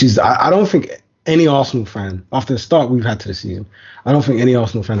 which is, I don't think any Arsenal fan, after the start we've had to the season, I don't think any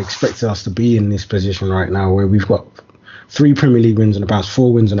Arsenal fan expected us to be in this position right now, where we've got 3 Premier League wins and about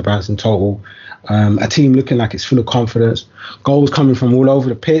 4 wins and about in total. A team looking like it's full of confidence, goals coming from all over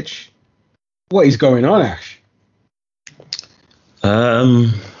the pitch. What is going on, Ash?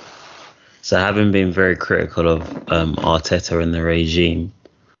 So having been very critical of Arteta and the regime,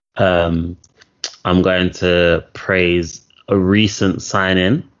 I'm going to praise a recent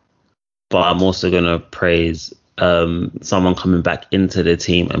signing, but I'm also going to praise someone coming back into the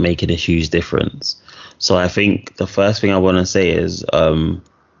team and making a huge difference. So I think the first thing I want to say is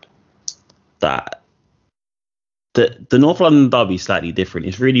that the North London derby is slightly different.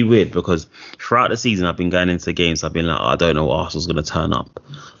 It's really weird because throughout the season I've been going into games, I've been like, I don't know what Arsenal's going to turn up,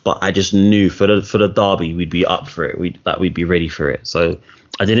 but I just knew for the derby we'd be up for it. We'd be ready for it. So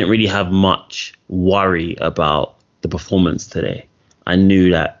I didn't really have much worry about the performance today. I knew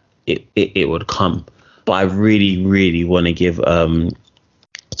that it would come, but I really, really want to give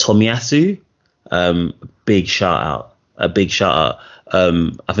Tomiyasu a big shout out.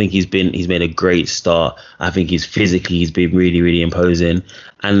 I think he's made a great start. I think he's been really, really imposing.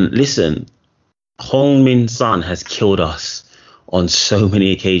 And listen, Heung-min Son has killed us on so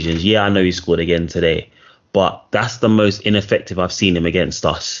many occasions. Yeah, I know he scored again today, but that's the most ineffective I've seen him against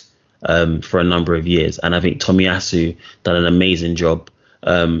us for a number of years. And I think Tomiyasu done an amazing job.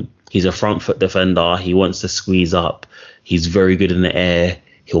 He's a front foot defender. He wants to squeeze up. He's very good in the air.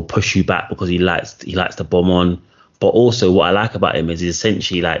 He'll push you back because he likes to bomb on. But also what I like about him is he's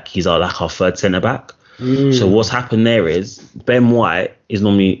essentially he's our third centre back. So what's happened there is Ben White is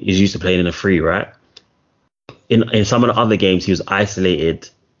used to playing in a 3, right? In some of the other games he was isolated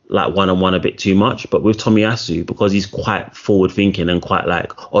like one-on-one a bit too much. But with Tomiyasu, because he's quite forward thinking and quite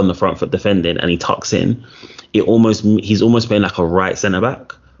on the front foot defending, and he tucks in, he's almost playing like a right centre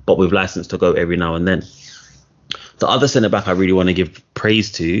back, but with license to go every now and then. The other centre-back I really want to give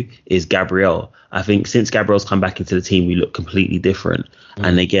praise to is Gabriel. I think since Gabriel's come back into the team, we look completely different.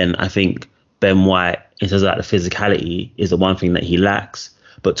 And again, I think Ben White, in terms of like the physicality, is the one thing that he lacks.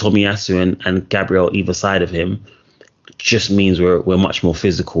 But Tomiyasu and Gabriel either side of him just means we're much more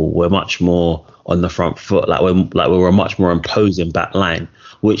physical. We're much more on the front foot. We're a much more imposing back line,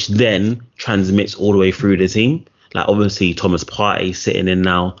 which then transmits all the way through the team. Like obviously Thomas Partey sitting in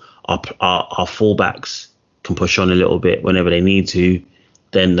now. Our fullbacks can push on a little bit whenever they need to.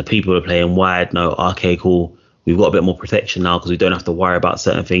 Then the people who are playing wide know, okay, cool. We've got a bit more protection now because we don't have to worry about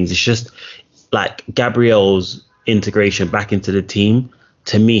certain things. It's just like Gabriel's integration back into the team,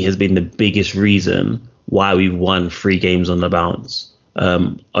 to me, has been the biggest reason why we've won 3 games on the bounce.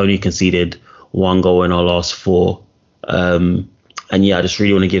 Only conceded 1 goal in our last 4. And yeah, I just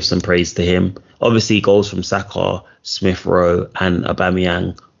really want to give some praise to him. Obviously, goals from Saka, Smith Rowe, and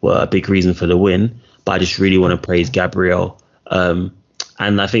Aubameyang were a big reason for the win. But I just really want to praise Gabriel. And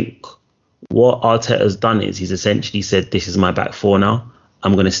I think what Arteta's done is he's essentially said, this is my back 4 now.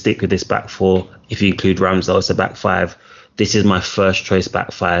 I'm going to stick with this back 4. If you include Ramsdale, it's a back 5. This is my first choice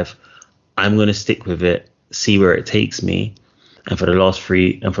back 5. I'm going to stick with it, see where it takes me. And for the last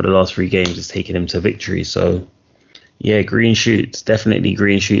 3 games, it's taken him to victory. So yeah, green shoots, definitely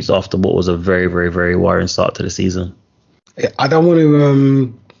green shoots after what was a very, very, very worrying start to the season. I want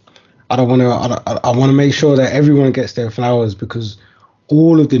to make sure that everyone gets their flowers, because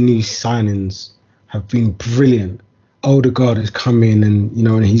all of the new signings have been brilliant. Odegaard has come in, and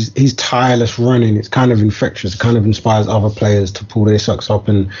and his tireless running, it's kind of infectious. It kind of inspires other players to pull their socks up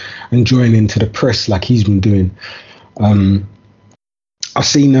and join into the press like he's been doing. I've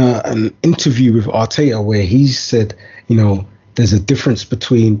seen an interview with Arteta where he said, there's a difference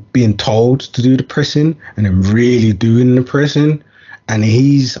between being told to do the pressing and then really doing the pressing. And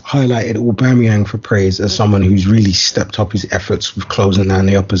he's highlighted Aubameyang for praise as someone who's really stepped up his efforts with closing down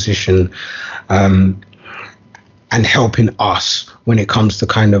the opposition, and helping us when it comes to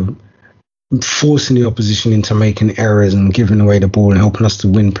kind of forcing the opposition into making errors and giving away the ball and helping us to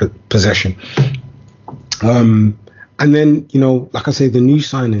win possession. And then, like I say, the new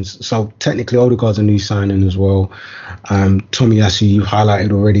signings. So technically, Odegaard's a new signing as well. Tomiyasu, you've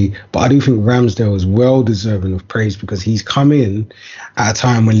highlighted already. But I do think Ramsdale is well deserving of praise, because he's come in at a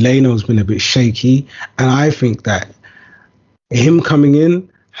time when Leno's been a bit shaky. And I think that him coming in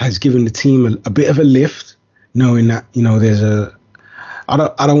has given the team a bit of a lift, knowing that, there's I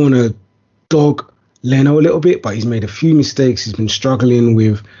don't want to dog Leno a little bit, but he's made a few mistakes. He's been struggling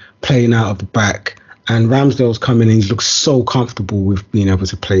with playing out of the back. And Ramsdale's come in and he's looked so comfortable with being able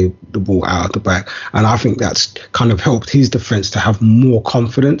to play the ball out of the back. And I think that's kind of helped his defence to have more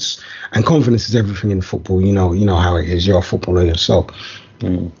confidence. And confidence is everything in football. You know how it is. You're a footballer yourself.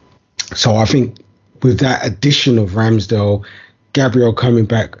 So I think with that addition of Ramsdale, Gabriel coming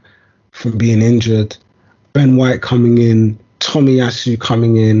back from being injured, Ben White coming in, Tomiyasu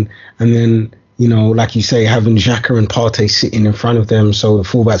coming in, and then, like you say, having Xhaka and Partey sitting in front of them so the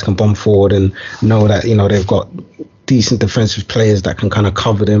fullbacks can bomb forward and know that, they've got decent defensive players that can kind of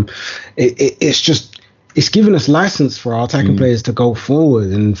cover them. It's given us license for our attacking players to go forward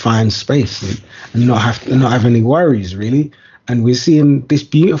and find space and not have any worries, really. And we're seeing this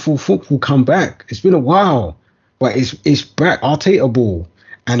beautiful football come back. It's been a while, but it's back. Arteta ball.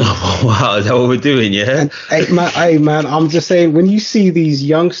 And wow, is that what we're doing? Yeah. Hey man, I'm just saying, when you see these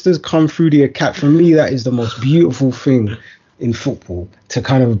youngsters come through the academy, for me, that is the most beautiful thing in football, to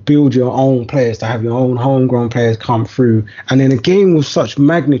kind of build your own players, to have your own homegrown players come through. And in a game with such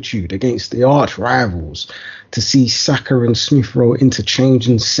magnitude against the arch rivals, to see Saka and Smith Rowe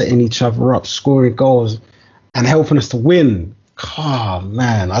interchanging, setting each other up, scoring goals, and helping us to win. Oh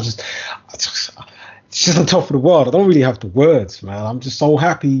man, it's just on top of the world. I don't really have the words, man. I'm just so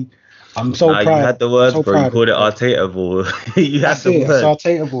happy. I'm so proud. You had the words, so bro. You called it Arteta ball. You had the words.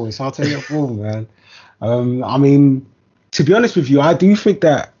 It's Arteta ball, man. I mean, to be honest with you, I do think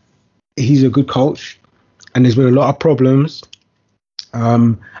that he's a good coach, and there's been a lot of problems.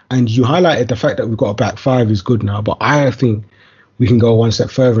 And you highlighted the fact that we've got a back 5 is good now, but I think we can go one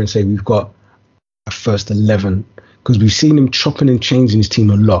step further and say we've got a first 11, because we've seen him chopping and changing his team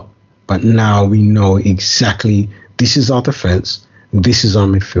a lot. But now we know exactly, this is our defense, this is our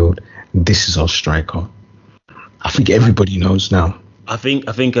midfield, this is our striker. I think everybody knows now. I think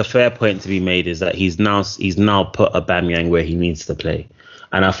a fair point to be made is that he's now put Aubameyang where he needs to play.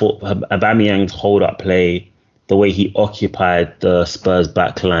 And I thought Aubameyang's hold-up play, the way he occupied the Spurs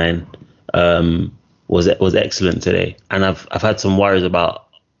back line, was excellent today. And I've had some worries about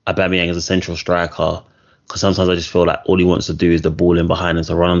Aubameyang as a central striker, because sometimes I just feel like all he wants to do is the ball in behind and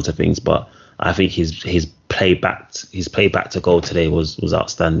to run onto things. But I think his play back to goal today was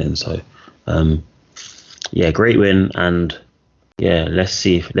outstanding. So yeah, great win, and Yeah, let's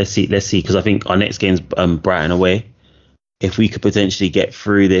see. Because I think our next game's Brighton away. If we could potentially get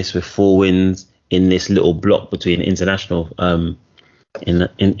through this with 4 wins in this little block between international, in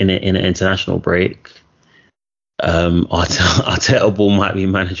an international break, Arteta Ball might be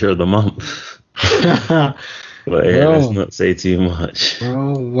manager of the month. But yeah, let's not say too much.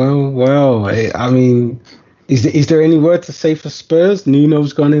 Well. I mean, is there any word to say for Spurs?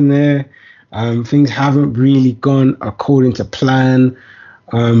 Nuno's gone in there. Things haven't really gone according to plan.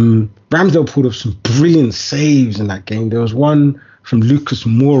 Ramsdale pulled off some brilliant saves in that game. There was one from Lucas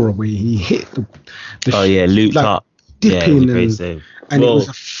Moura where he hit the looped up. Dipping, it was a great save. And it was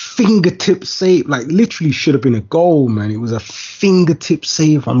a fingertip save, like literally should have been a goal, man. It was a fingertip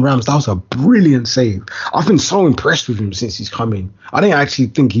save from Rams. That was a brilliant save. I've been so impressed with him since he's come in. I didn't actually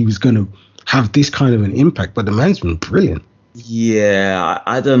think he was going to have this kind of an impact, but the man's been brilliant. Yeah,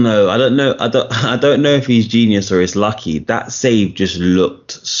 I don't know. I don't know if he's genius or it's lucky. That save just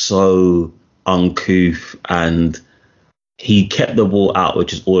looked so uncouth, and he kept the ball out,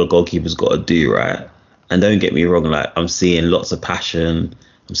 which is all the goalkeeper's got to do, right? And don't get me wrong, like I'm seeing lots of passion,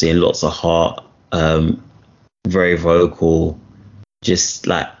 I'm seeing lots of heart, very vocal, just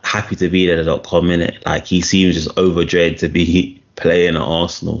like happy to be there.com in it. Like he seems just overjoyed to be playing at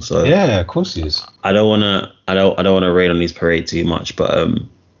Arsenal. So yeah, of course he is. I don't wanna rain on his parade too much, but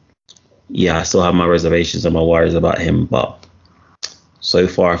yeah, I still have my reservations and my worries about him. But so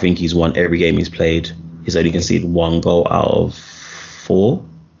far, I think he's won every game he's played. He's only conceded 1 goal out of 4.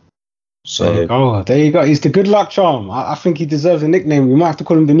 So there you go. He's the good luck charm. I think he deserves a nickname. We might have to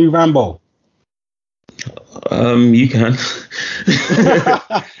call him the new Rambo. You can.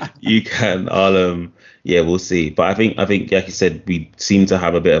 You can. Yeah, we'll see. But I think, like you said, we seem to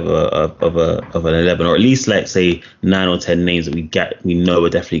have a bit of an 11, or at least let's say 9 or 10 names that we know we're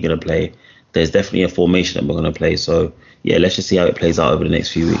definitely going to play. There's definitely a formation that we're going to play. So yeah, let's just see how it plays out over the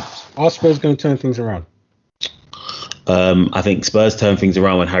next few weeks. Are Spurs going to turn things around? I think Spurs turn things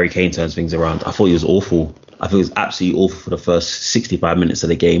around when Harry Kane turns things around. I thought he was awful. I think it was absolutely awful for the first 65 minutes of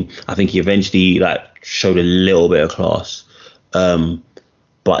the game. I think he eventually showed a little bit of class.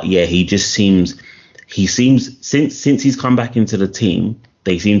 But yeah, he seems since he's come back into the team,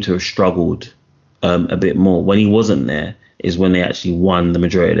 they seem to have struggled a bit more. When he wasn't there is when they actually won the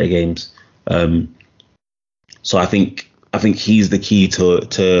majority of their games. So I think he's the key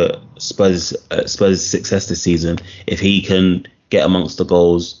to Spurs' success this season. If he can get amongst the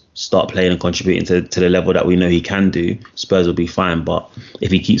goals, start playing and contributing to the level that we know he can do, Spurs will be fine. But if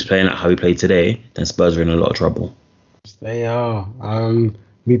he keeps playing like how he played today, then Spurs are in a lot of trouble. They are.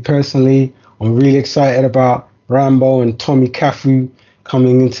 Me personally, I'm really excited about Rambo and Tommy Cafu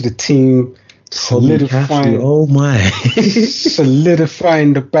coming into the team, solidifying. Oh my!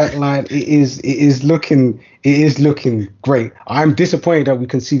 Solidifying the back line. It is looking great. I'm disappointed that we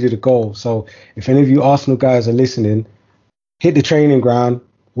conceded a goal. So if any of you Arsenal guys are listening, hit the training ground,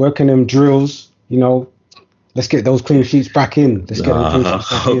 work on them drills. Let's get those clean sheets back in. Let's get them clean sheets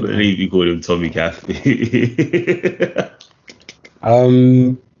back in. I believe you called him Tommy Cafu.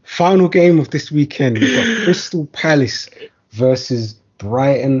 Final game of this weekend, we've got Crystal Palace versus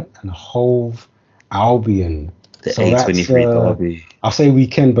Brighton and Hove Albion. The A23 derby. I'll say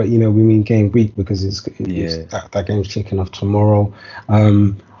weekend, but we mean game week because that game's kicking off tomorrow.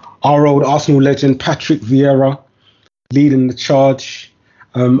 Our old Arsenal legend Patrick Vieira leading the charge.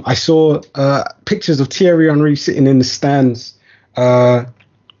 I saw pictures of Thierry Henry sitting in the stands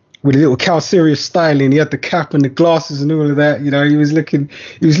with a little Cal Sirius styling. He had the cap and the glasses and all of that. He was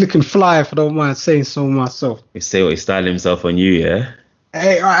looking fly, if I don't mind saying so myself. He say what he styled himself on you, yeah?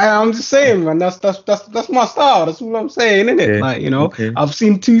 Hey, I'm just saying, man. That's my style. That's all I'm saying, innit? Okay. Okay. I've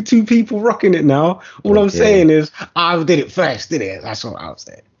seen two people rocking it now. All I'm saying is I did it first, did it? That's what I'm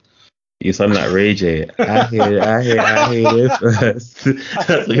saying. You sound like Ray J. I hear it first.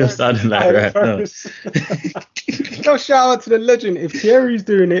 That's what you're sounding like right now. No, shout out to the legend. If Thierry's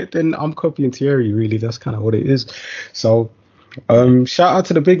doing it, then I'm copying Thierry, really. That's kind of what it is. So, shout out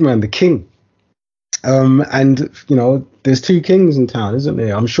to the big man, the king. And, there's 2 kings in town, isn't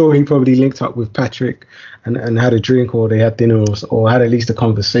there? I'm sure he probably linked up with Patrick and had a drink, or they had dinner, or had at least a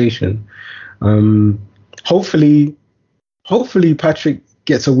conversation. Hopefully Patrick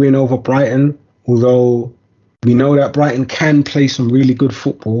gets a win over Brighton, although we know that Brighton can play some really good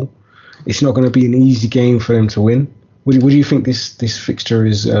football. It's not going to be an easy game for them to win. What do you think this fixture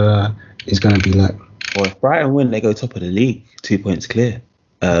is going to be like? Well, if Brighton win, they go top of the league, 2 points clear,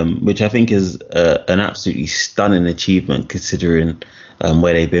 which I think is an absolutely stunning achievement considering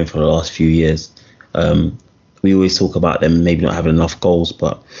where they've been for the last few years. We always talk about them maybe not having enough goals,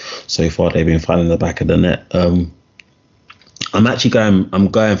 but so far they've been finding the back of the net. I'm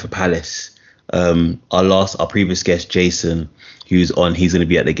going for Palace. Our previous guest, Jason, who's on, he's going to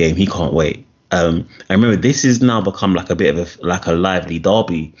be at the game. He can't wait. I remember this has now become like a bit of a lively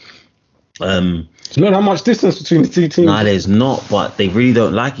derby. There's not that much distance between the two teams. No, there's not, but they really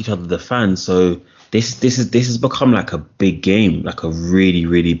don't like each other, the fans. So this has become like a big game, like a really,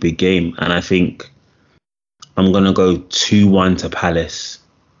 really big game. And I think I'm gonna go 2-1 to Palace.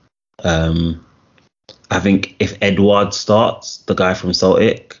 I think if Edouard starts, the guy from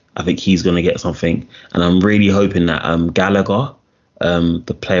Celtic, I think he's gonna get something. And I'm really hoping that Gallagher,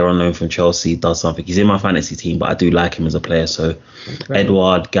 the player on loan from Chelsea, does something. He's in my fantasy team, but I do like him as a player. So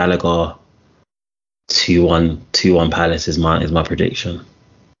Edouard, Gallagher, 2-1 Palace is my prediction.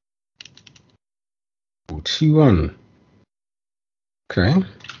 2-1. Okay.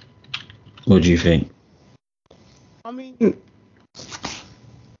 What do you think? I mean,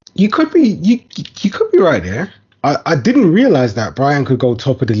 you could be right there. I didn't realize that Brighton could go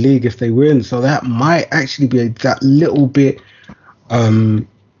top of the league if they win, so that might actually be that little bit,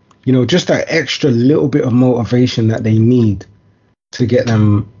 just that extra little bit of motivation that they need to get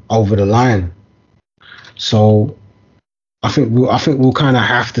them over the line. So I think we'll kind of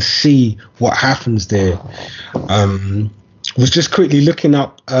have to see what happens there. Was just quickly looking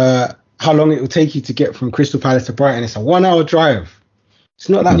up how long it will take you to get from Crystal Palace to Brighton. It's a 1 hour drive. It's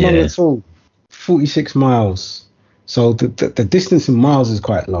not that long at all. 46 miles. So the distance in miles is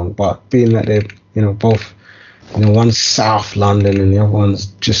quite long, but being that they're both one's South London and the other one's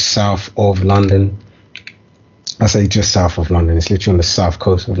just south of London. I say just south of London. It's literally on the south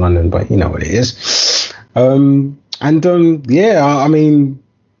coast of London, but you know what it is. I mean,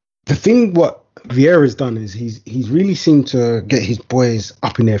 the thing what Vieira's done is he's really seemed to get his boys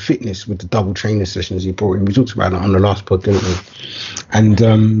up in their fitness with the double training sessions he brought in. We talked about it on the last pod, didn't we?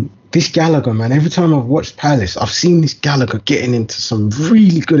 And this Gallagher, man, every time I've watched Palace, I've seen this Gallagher getting into some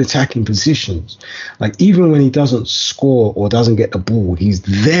really good attacking positions. Like, even when he doesn't score or doesn't get the ball, he's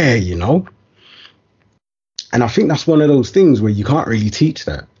there, And I think that's one of those things where you can't really teach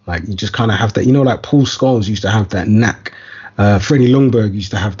that. Like, you just kind of have that, like Paul Scholes used to have that knack. Freddie Ljungberg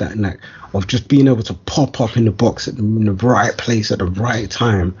used to have that knack of just being able to pop up in the box in the right place at the right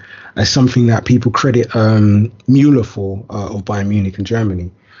time. As something that people credit Mueller for of Bayern Munich in Germany.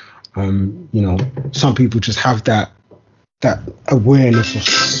 Some people just have that awareness of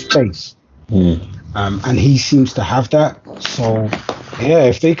space. And he seems to have that. So, yeah,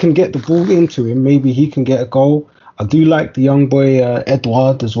 if they can get the ball into him, maybe he can get a goal. I do like the young boy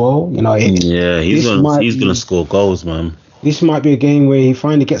Edouard as well. He's gonna score goals, man. This might be a game where he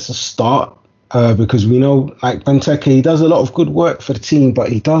finally gets a start because we know, like Benteke, he does a lot of good work for the team, but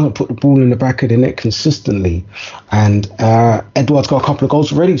he doesn't put the ball in the back of the net consistently. And Edouard's got a couple of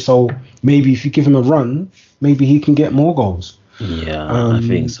goals already, so maybe if you give him a run, maybe he can get more goals. Yeah, I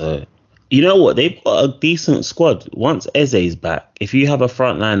think so. You know what? They've got a decent squad. Once Eze's back, if you have a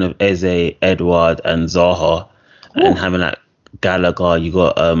front line of Eze, Edouard, and Zaha, and having that Gallagher, you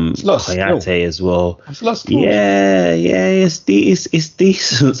got Hayate as well. Yeah, it's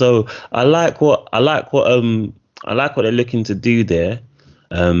decent. So I like what they're looking to do there.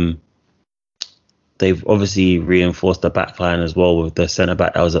 They've obviously reinforced the back line as well with the centre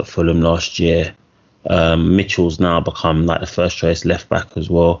back that was at Fulham last year. Mitchell's now become like the first choice left back as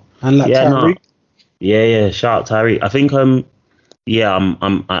well. And like Tyreek. Shout out Tyreek. I think I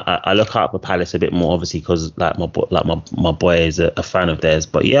look out for Palace a bit more, obviously, because like my boy is a fan of theirs.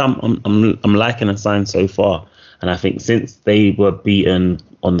 But yeah, I'm liking the sign so far, and I think since they were beaten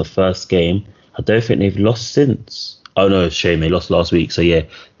on the first game, I don't think they've lost since. Oh no, shame, they lost last week. So yeah,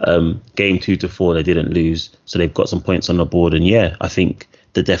 game 2 to 4 they didn't lose, so they've got some points on the board, and yeah, I think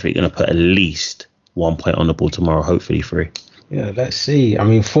they're definitely going to put at least 1 point on the board tomorrow, hopefully 3. Yeah, let's see. I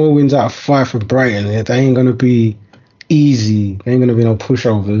mean, 4 wins out of 5 for Brighton. They ain't going to be easy. There ain't going to be no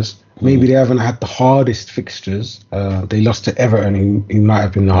pushovers. Maybe they haven't had the hardest fixtures. They lost to Everton, who might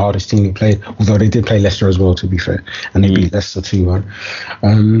have been the hardest team they played, although they did play Leicester as well, to be fair. And they beat Leicester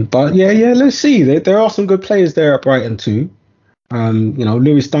 2-1. But yeah, let's see. There are some good players there at Brighton too.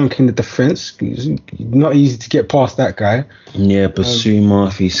 Lewis Dunk in the defence. Not easy to get past that guy. Yeah, Basuma,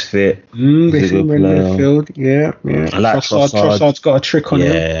 if he's fit. He's in midfield. Yeah. I like Trossard's got a trick on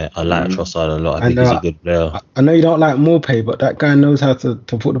him. Yeah, I like Trossard a lot. I think he's a good player. I know you don't like Morpay, but that guy knows how to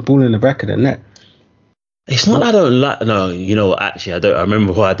put the ball in the back of the net. It's not that I don't like. No, you know what? Actually, I don't. I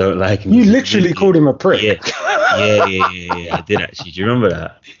remember why I don't like him. You literally called him a prick. Yeah. I did actually. Do you remember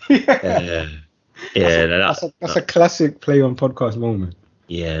that? Yeah. Yeah, that's a classic play on podcast moment.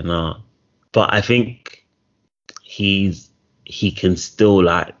 Yeah, no, but I think he can still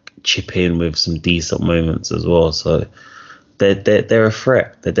like chip in with some decent moments as well. So they're a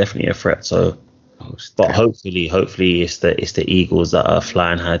threat. They're definitely a threat. So, but hopefully it's the Eagles that are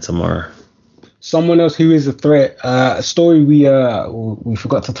flying high tomorrow. Someone else who is a threat. A story we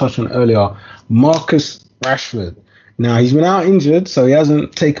forgot to touch on earlier. Marcus Rashford. Now he's been out injured, so he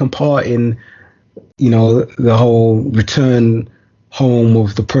hasn't taken part in, the whole return home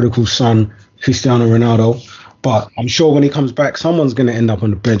of the prodigal son, Cristiano Ronaldo. But I'm sure when he comes back, someone's going to end up on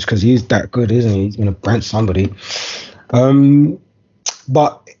the bench because he's that good, isn't he? He's going to bench somebody.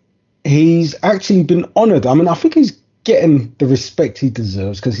 But he's actually been honoured. I mean, I think he's getting the respect he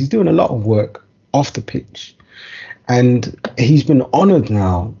deserves because he's doing a lot of work off the pitch. And he's been honoured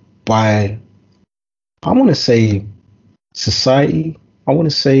now by, I want to say, society. I want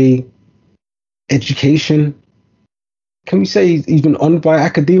to say education. Can we say he's been honoured by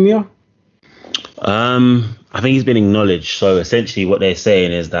academia? I think he's been acknowledged. So essentially what they're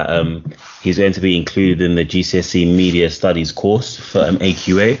saying is that he's going to be included in the GCSE Media Studies course for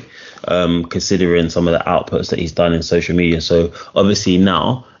AQA, considering some of the outputs that he's done in social media. So obviously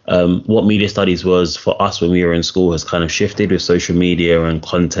now what media studies was for us when we were in school has kind of shifted with social media and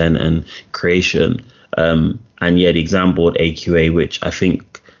content and creation. And the exam board AQA, which I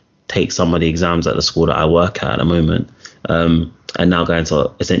think takes some of the exams at the school that I work at the moment, and now going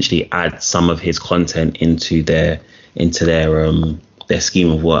to essentially add some of his content into their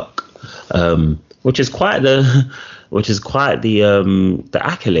scheme of work, which is quite the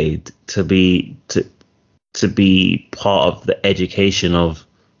accolade to be part of the education of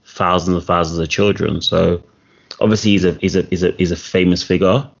thousands of children. So obviously he's a famous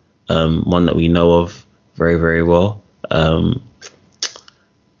figure, one that we know of very, very well.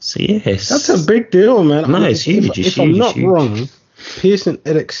 So yes, that's a big deal, man. No, it's huge. If I'm not wrong, Pearson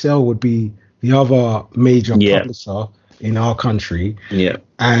Edexcel would be the other major publisher in our country. Yeah,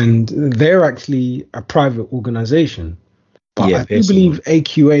 and they're actually a private organization. But I do believe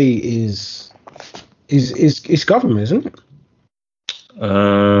AQA is government, isn't it?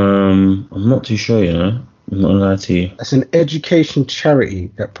 I'm not too sure. I'm not gonna lie to you. It's an education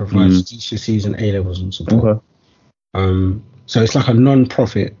charity that provides GCSEs and A levels and support. Okay. So it's like a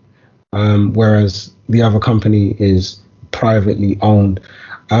non-profit, whereas the other company is privately owned.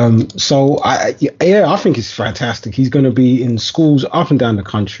 So I think it's fantastic. He's going to be in schools up and down the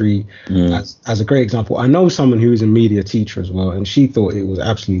country as a great example. I know someone who is a media teacher as well, and she thought it was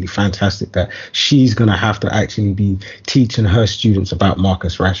absolutely fantastic that she's going to have to actually be teaching her students about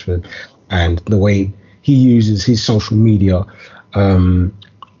Marcus Rashford and the way he uses his social media.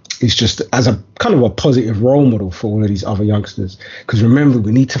 It's just as a kind of a positive role model for all of these other youngsters. Because remember,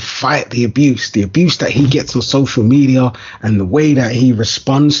 we need to fight the abuse that he gets on social media and the way that he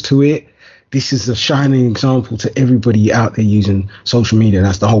responds to it. This is a shining example to everybody out there using social media.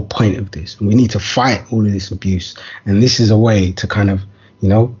 That's the whole point of this. We need to fight all of this abuse. And this is a way to kind of,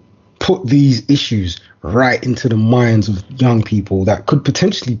 put these issues right into the minds of young people that could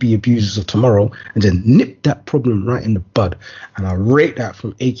potentially be abusers of tomorrow, and just nip that problem right in the bud. And I rate that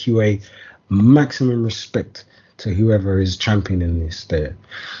from AQA. Maximum respect to whoever is championing this there.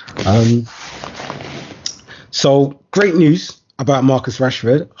 So great news about Marcus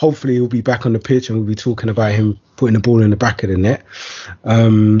Rashford. Hopefully he'll be back on the pitch and we'll be talking about him putting the ball in the back of the net.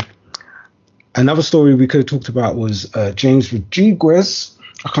 Another story we could have talked about was James Rodriguez.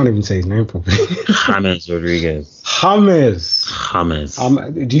 I can't even say his name properly. James Rodriguez. James.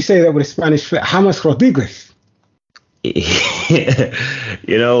 Do you say that with a Spanish flip? James Rodriguez. I've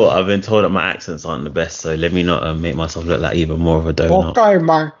been told that my accents aren't the best, so let me not make myself look like even more of a donut. Okay,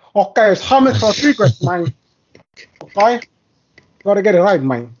 man. Okay, it's James Rodriguez, man. Okay? Gotta get it right,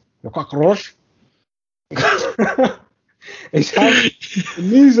 man. You cockroach. The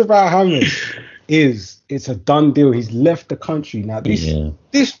news about James is it's a done deal. He's left the country. Now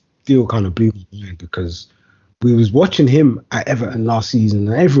this deal kind of blew my mind because we was watching him at Everton last season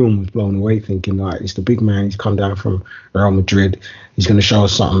and everyone was blown away thinking, like, it's the big man. He's come down from Real Madrid. He's going to show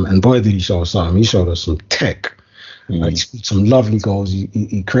us something. And boy, did he show us something. He showed us some tech. Like, some lovely goals.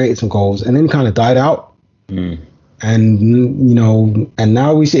 He created some goals and then kind of died out. And, and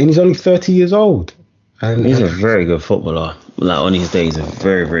now we see, and he's only 30 years old. And he's a very good footballer. Like, on his day, he's a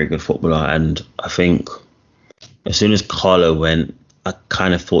very, very good footballer. And I think as soon as Carlo went, I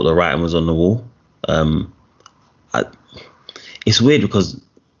kind of thought the writing was on the wall. It's weird because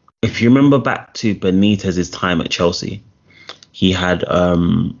if you remember back to Benitez's time at Chelsea, he had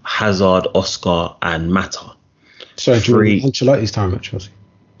Hazard, Oscar, and Mata. Sorry, during Ancelotti's time at Chelsea.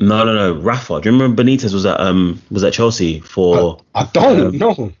 No, Rafa. Do you remember Benitez was at Chelsea for? I don't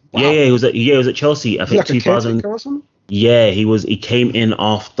know. Wow. Yeah, he was at Chelsea. I think like 2000. Or something? Yeah, he was. He came in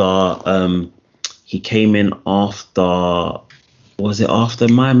after. Was it after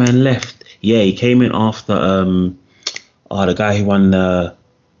my man left? Yeah, he came in after the guy who won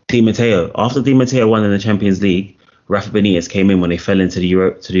Di Matteo. After Di Matteo won in the Champions League, Rafa Benitez came in when they fell into the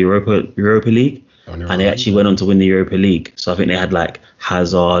Europa League, and they actually went on to win the Europa League. So I think they had like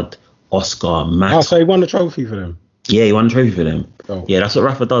Hazard, Oscar, Matt. Oh, so he won the trophy for them. Yeah, he won a trophy for them. Oh. Yeah, that's what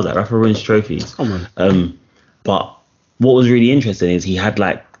Rafa does. Like, Rafa wins trophies. Come on. But what was really interesting is he had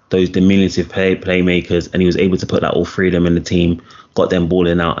like those diminutive playmakers, and he was able to put like all three of them in the team, got them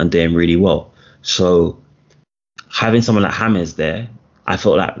balling out and doing really well. So having someone like James there, I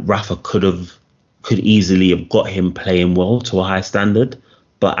felt like Rafa could easily have got him playing well to a high standard,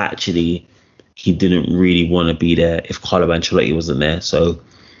 but actually he didn't really want to be there if Carlo Ancelotti wasn't there. So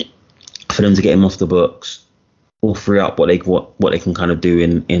for them to get him off the books, or free up what they can kind of do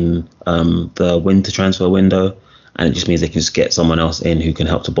in the winter transfer window, and it just means they can just get someone else in who can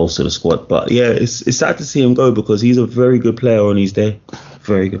help to bolster the squad. But yeah, it's sad to see him go because he's a very good player on his day.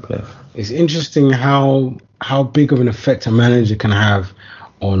 Very good player. It's interesting how big of an effect a manager can have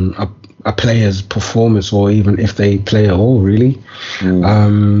on a player's performance, or even if they play at all, really.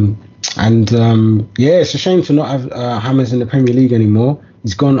 Yeah, it's a shame to not have James in the Premier League anymore.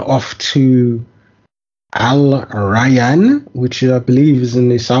 He's gone off to Al Rayyan, which I believe is in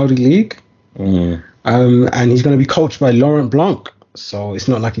the Saudi league. And he's going to be coached by Laurent Blanc. So it's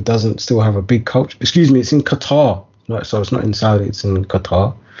not like he doesn't still have a big coach. Excuse me, it's in Qatar. So it's not in Saudi, it's in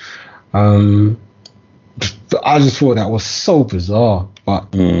Qatar. But I just thought that was so bizarre.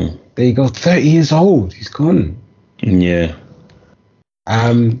 But there you go, 30 years old. He's gone. Yeah.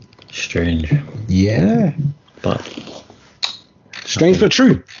 Strange. Yeah. But strange but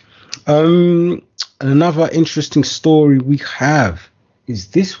true. Another interesting story we have is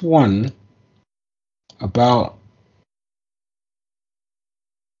this one about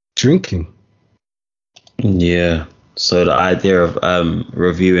drinking. Yeah. So the idea of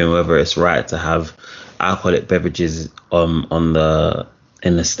reviewing whether it's right to have alcoholic beverages in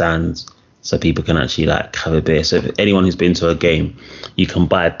the stands, so people can actually like have a beer. So if anyone who's been to a game, you can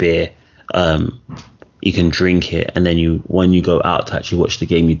buy beer, you can drink it, and then when you go out to actually watch the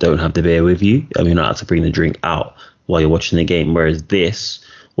game, you don't have the beer with you. I mean, you don't have to bring the drink out while you're watching the game. Whereas this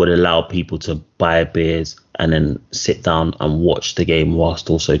would allow people to buy beers and then sit down and watch the game whilst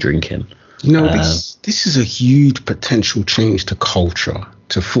also drinking. You know, this is a huge potential change to culture,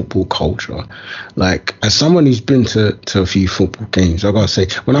 to football culture. Like, as someone who's been to a few football games, I gotta say,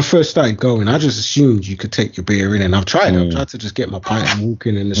 when I first started going, I just assumed you could take your beer in, and I've tried to just get my pint and walk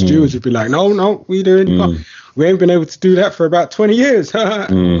in, and the stewards would be like, no, we doing? We ain't been able to do that for about 20 years.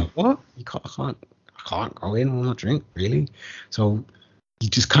 What? I can't go in on a drink, really? So you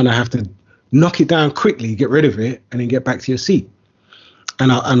just kind of have to knock it down quickly, get rid of it, and then get back to your seat.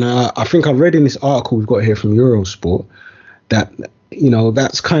 And I think I read in this article we've got here from Eurosport that, you know,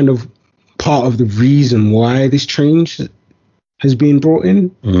 that's kind of part of the reason why this change has been brought in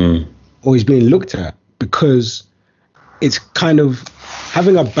or is being looked at, because it's kind of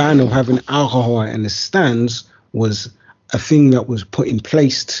having a ban of having alcohol in the stands was a thing that was put in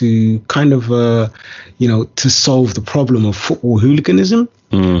place to kind of, to solve the problem of football hooliganism.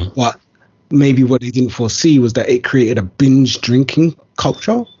 But maybe what they didn't foresee was that it created a binge drinking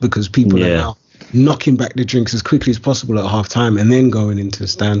culture, because people are now knocking back the drinks as quickly as possible at half time and then going into the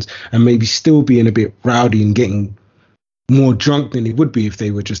stands and maybe still being a bit rowdy and getting more drunk than they would be if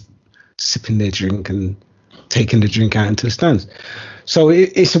they were just sipping their drink and taking the drink out into the stands. So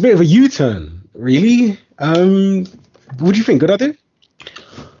it's a bit of a U-turn, really. What do you think? Good idea?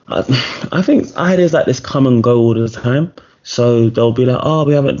 I think ideas like this come and go all the time. So they'll be like, oh,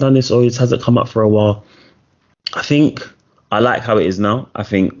 we haven't done this, or it hasn't come up for a while. I think I like how it is now. I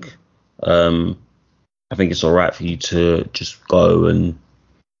think it's all right for you to just go and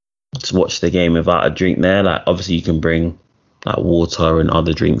to watch the game without a drink there. Like, obviously you can bring like water and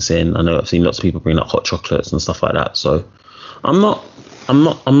other drinks in. I know I've seen lots of people bring like hot chocolates and stuff like that. So I'm not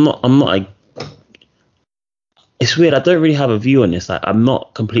like, it's weird. I don't really have a view on this. Like, I'm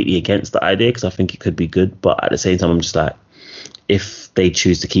not completely against the idea because I think it could be good, but at the same time, I'm just like, if they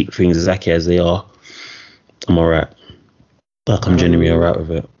choose to keep things exactly as they are, I'm all right. Like, I'm genuinely all right with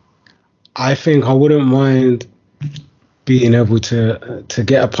it. I think I wouldn't mind being able to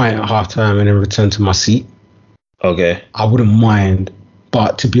get a pint at halftime and then return to my seat. Okay. I wouldn't mind,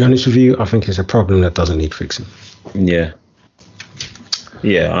 but to be honest with you, I think it's a problem that doesn't need fixing. Yeah.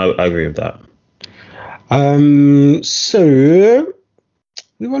 Yeah, I agree with that. So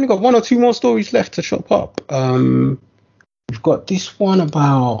we've only got one or two more stories left to chop up. We've got this one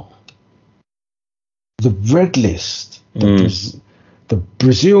about the red list, the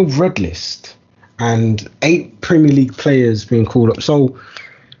Brazil red list, and 8 Premier League players being called up. So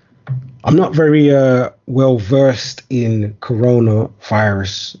I'm not very well versed in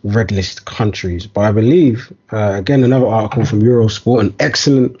coronavirus red list countries, but I believe, again, another article from Eurosport, an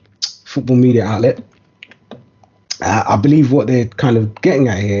excellent football media outlet. I believe what they're kind of getting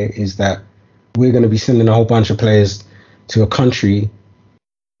at here is that we're going to be sending a whole bunch of players to a country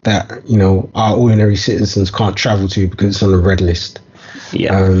that, you know, our ordinary citizens can't travel to because it's on the red list.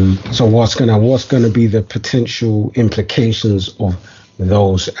 Yeah. So what's gonna be the potential implications of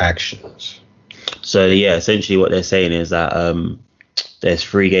those actions? So yeah, essentially what they're saying is that there's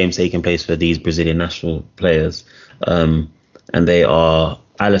 3 games taking place for these Brazilian national players, and they are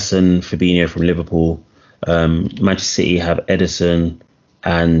Alisson, Fabinho from Liverpool. Manchester City have Ederson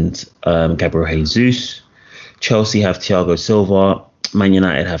and Gabriel Jesus. Chelsea have Thiago Silva. Man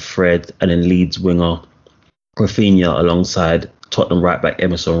United have Fred, and then Leeds winger Rafinha alongside Tottenham right back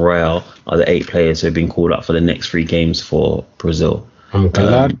Emerson Royal are the 8 players who have been called up for the next 3 games for Brazil. I'm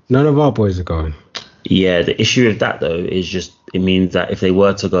glad none of our boys are going. Yeah, the issue with that though is just it means that if they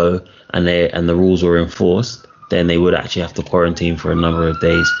were to go and the rules were enforced, then they would actually have to quarantine for a number of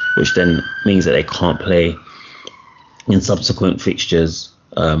days, which then means that they can't play in subsequent fixtures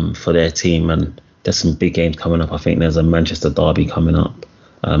for their team. And there's some big games coming up. I think there's a Manchester derby coming up,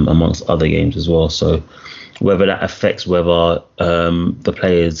 amongst other games as well. So whether that affects whether the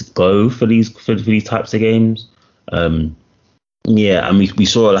players go for these types of games, yeah, and we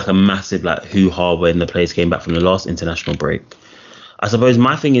saw like a massive like hoo-ha when the players came back from the last international break. I suppose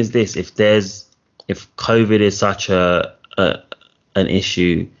my thing is this: if COVID is such an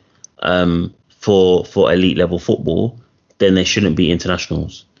issue for elite level football, then there shouldn't be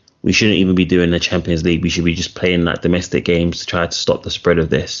internationals. We shouldn't even be doing the Champions League. We should be just playing like domestic games to try to stop the spread of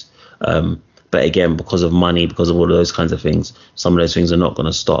this. But again, because of money, because of all of those kinds of things, some of those things are not going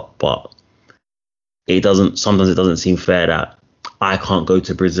to stop. But sometimes it doesn't seem fair that I can't go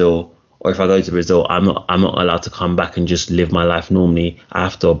to Brazil, or if I go to Brazil, I'm not allowed to come back and just live my life normally. I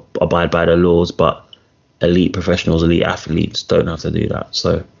have to abide by the laws, but elite professionals, elite athletes don't have to do that.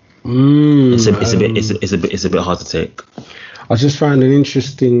 So it's a bit hard to take. I just found an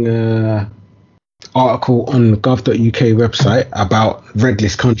interesting article on gov.uk website about red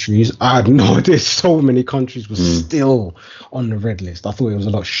list countries. I had no idea so many countries were still on the red list. I thought it was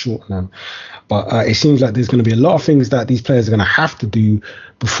a lot shorter now. But it seems like there's going to be a lot of things that these players are going to have to do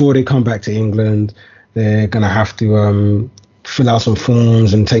before they come back to England. They're going to have to fill out some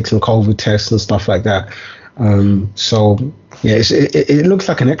forms and take some COVID tests and stuff like that. So, yeah, it looks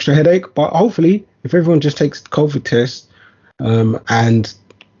like an extra headache. But hopefully, if everyone just takes COVID tests and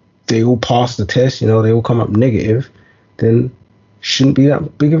they all pass the test, you know, they all come up negative, then shouldn't be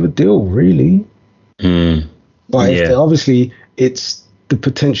that big of a deal, really. But obviously, it's the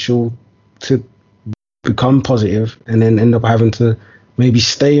potential to become positive and then end up having to maybe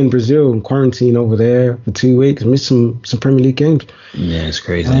stay in Brazil and quarantine over there for 2 weeks, miss some Premier League games. Yeah, it's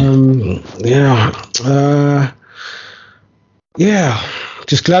crazy.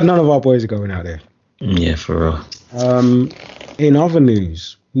 Just glad none of our boys are going out there. Yeah, for real. In other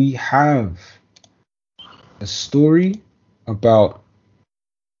news, we have a story about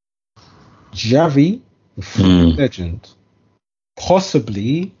Xavi, the football legend,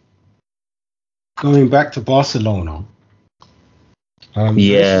 possibly going back to Barcelona. Now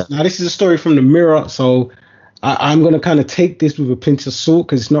this is a story from the Mirror, so I'm going to kind of take this with a pinch of salt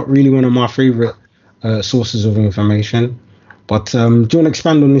because it's not really one of my favorite sources of information. But do you want to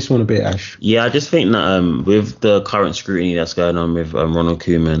expand on this one a bit, Ash? Yeah, I just think that with the current scrutiny that's going on with Ronald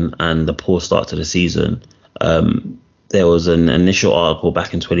Koeman and the poor start to the season, there was an initial article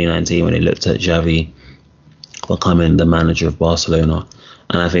back in 2019 when they looked at Xavi becoming the manager of Barcelona.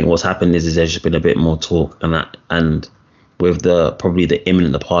 And I think what's happened is there's just been a bit more talk, and with probably the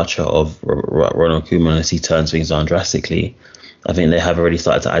imminent departure of Ronald Koeman as he turns things on drastically, I think they have already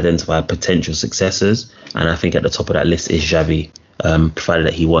started to identify potential successors, and I think at the top of that list is Xavi, provided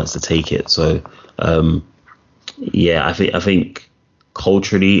that he wants to take it. So, I think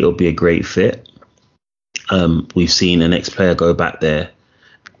culturally it'll be a great fit. We've seen an ex-player go back there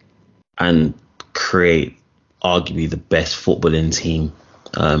and create arguably the best footballing team.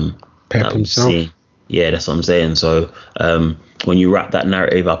 Pep himself. Yeah, that's what I'm saying. So when you wrap that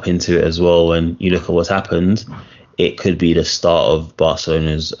narrative up into it as well, and you look at what's happened, it could be the start of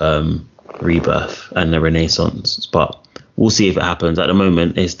Barcelona's rebirth and the renaissance. But we'll see if it happens. At the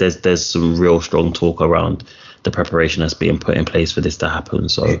moment, there's some real strong talk around the preparation that's being put in place for this to happen.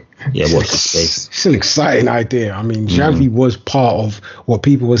 So watch this space. It's an exciting idea. I mean, Xavi was part of what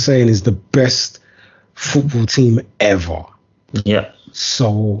people were saying is the best football team ever. Yeah.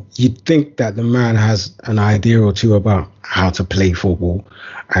 So you'd think that the man has an idea or two about how to play football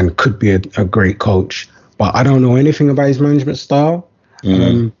and could be a great coach. But I don't know anything about his management style.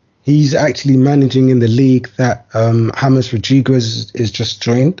 He's actually managing in the league that James Rodriguez is just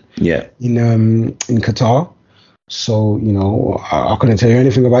joined. Yeah. In Qatar. So, I couldn't tell you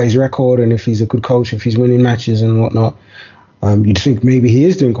anything about his record and if he's a good coach, if he's winning matches and whatnot. You'd think maybe he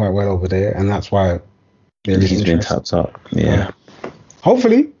is doing quite well over there, and that's why he's been tapped up. Yeah.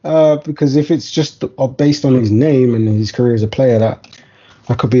 Hopefully, because if it's just based on his name and his career as a player, that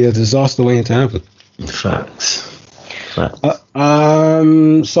could be a disaster waiting to happen. Facts.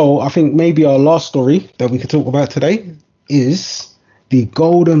 So I think maybe our last story that we could talk about today is the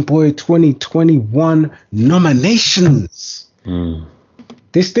Golden Boy 2021 nominations.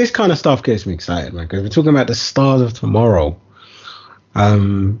 This kind of stuff gets me excited, man, because we're talking about the stars of tomorrow.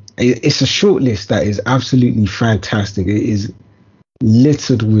 It's a short list that is absolutely fantastic. It is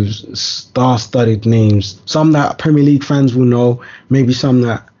littered with star-studded names. Some that Premier League fans will know, maybe some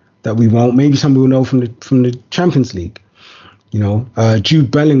that we won't. Maybe some will know from the Champions League. Jude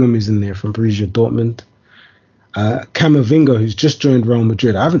Bellingham is in there from Borussia Dortmund. Camavinga, who's just joined Real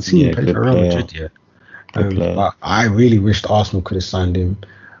Madrid. I haven't seen him play for Real Madrid yet. But I really wished Arsenal could have signed him.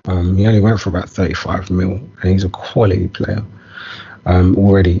 He only went for about 35 mil, and he's a quality player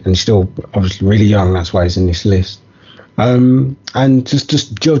already, and still obviously really young. That's why he's in this list. And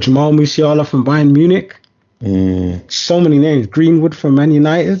just Jamal Musiala from Bayern Munich. So many names. Greenwood from Man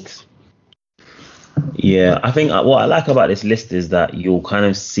United. Yeah, I think what I like about this list is that you'll kind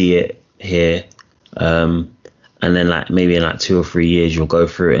of see it here, and then like maybe in like 2 or 3 years you'll go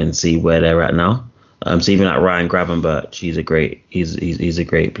through it and see where they're at now. So even like Ryan Gravenberch, he's a great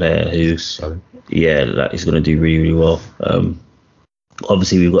player who, he's going to do really, really well.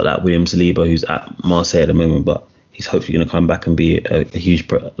 Obviously we've got like William Saliba, who's at Marseille at the moment, but he's hopefully going to come back and be a huge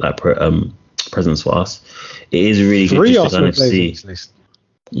presence for us. It is really good just to kind of see.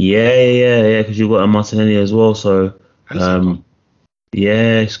 Yeah, because you've got a Martinelli as well. So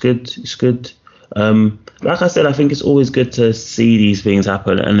it's good. Like I said, I think it's always good to see these things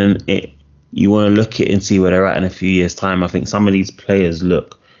happen, and then you want to look at it and see where they're at in a few years' time. I think some of these players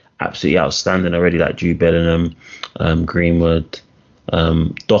look absolutely outstanding already, like Jude Bellingham, Greenwood,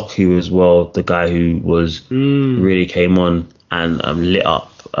 Doku as well, the guy who was really came on and lit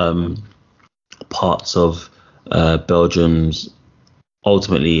up parts of Belgium's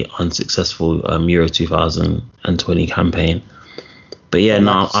ultimately unsuccessful Euro 2020 campaign. But yeah,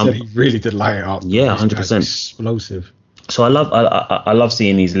 he really did light it up. Yeah, 100%. Explosive. So I love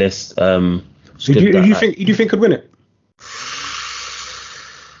seeing these lists. Do you think could win it?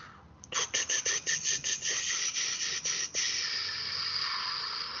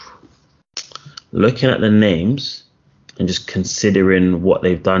 Looking at the names and just considering what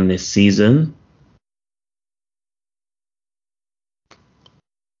they've done this season,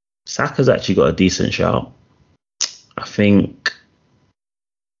 Saka's actually got a decent shout. I think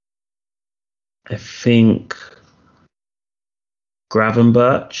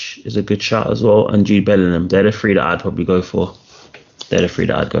Gravenberch is a good shot as well, and Jude Bellingham. They're the three that I'd probably go for. I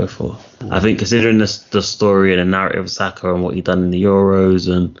think considering the story and the narrative of Saka and what he's done in the Euros,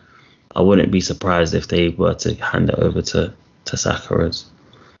 and I wouldn't be surprised if they were to hand it over to Saka as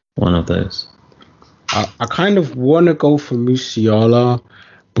one of those. I kind of want to go for Musiala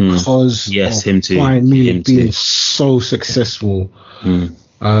because him too. Bayern Munich being so successful.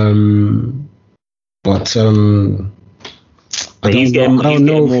 But he's getting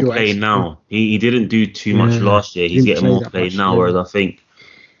more play now. He didn't do too much last year. He's getting more play now, whereas I think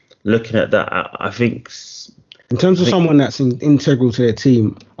looking at that, I think in terms of someone that's integral to their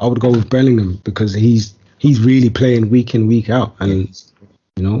team, I would go with Bellingham because he's really playing week in, week out, and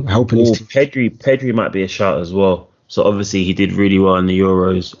helping his team. Pedri might be a shout as well. So obviously he did really well in the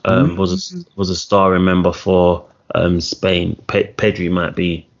Euros. Was a starring member for Spain. Pedri might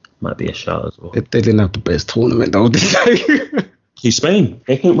be a shout as well. They didn't have the best tournament though, did they? He's Spain.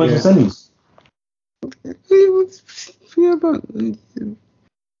 They couldn't win the semis. Yeah, but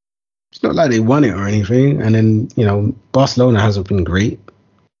it's not like they won it or anything. And then Barcelona hasn't been great.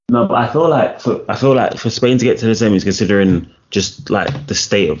 No, but I feel like for Spain to get to the semis, considering just like the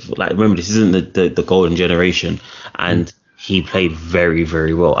state of remember this isn't the golden generation, and he played very,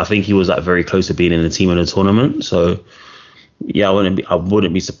 very well. I think he was very close to being in the team in the tournament. So yeah, I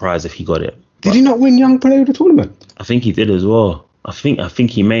wouldn't be surprised if he got it. Did he not win Young Player of the Tournament? I think he did as well. I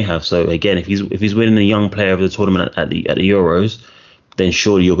think he may have. So again, if he's winning the Young Player of the Tournament at the Euros, then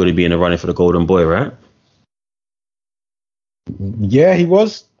surely you're going to be in the running for the Golden Boy, right? Yeah, he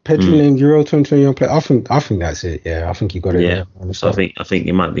was. Pedri named Euro 2020 young player. I think that's it. Yeah, I think you got it. Yeah. Right. So I think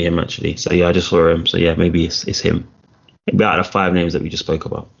it might be him actually. So yeah, I just saw him. So yeah, maybe it's him. Maybe out of the 5 names that we just spoke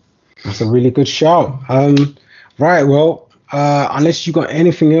about. That's a really good shout. Right. Well, unless you got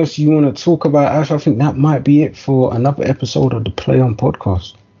anything else you want to talk about, Ash, I think that might be it for another episode of the Play On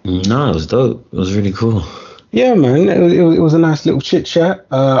podcast. No, it was dope. It was really cool. Yeah, man. It was a nice little chit chat.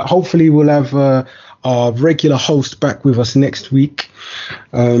 Hopefully, we'll have our regular host back with us next week.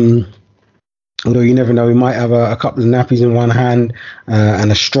 Although you never know, we might have a couple of nappies in one hand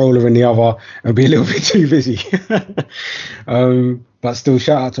and a stroller in the other and be a little bit too busy. But still,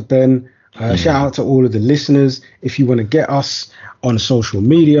 shout out to Ben. Shout out to all of the listeners. If you want to get us on social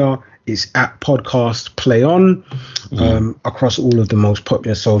media, it's at Podcast Play On across all of the most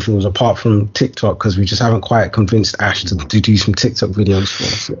popular socials, apart from TikTok, because we just haven't quite convinced Ash to do some TikTok videos for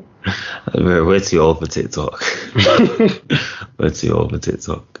us. We're too old for TikTok. We're too old for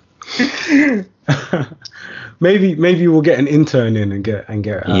TikTok. maybe we'll get an intern in and get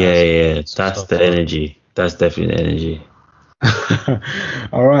yeah. That's the energy. That's definitely the energy.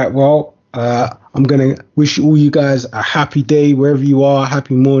 All right. Well, I'm gonna wish all you guys a happy day wherever you are.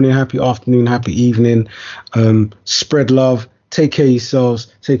 Happy morning, happy afternoon, happy evening. Spread love. Take care of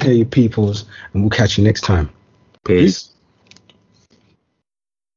yourselves. Take care of your peoples, and we'll catch you next time. Peace.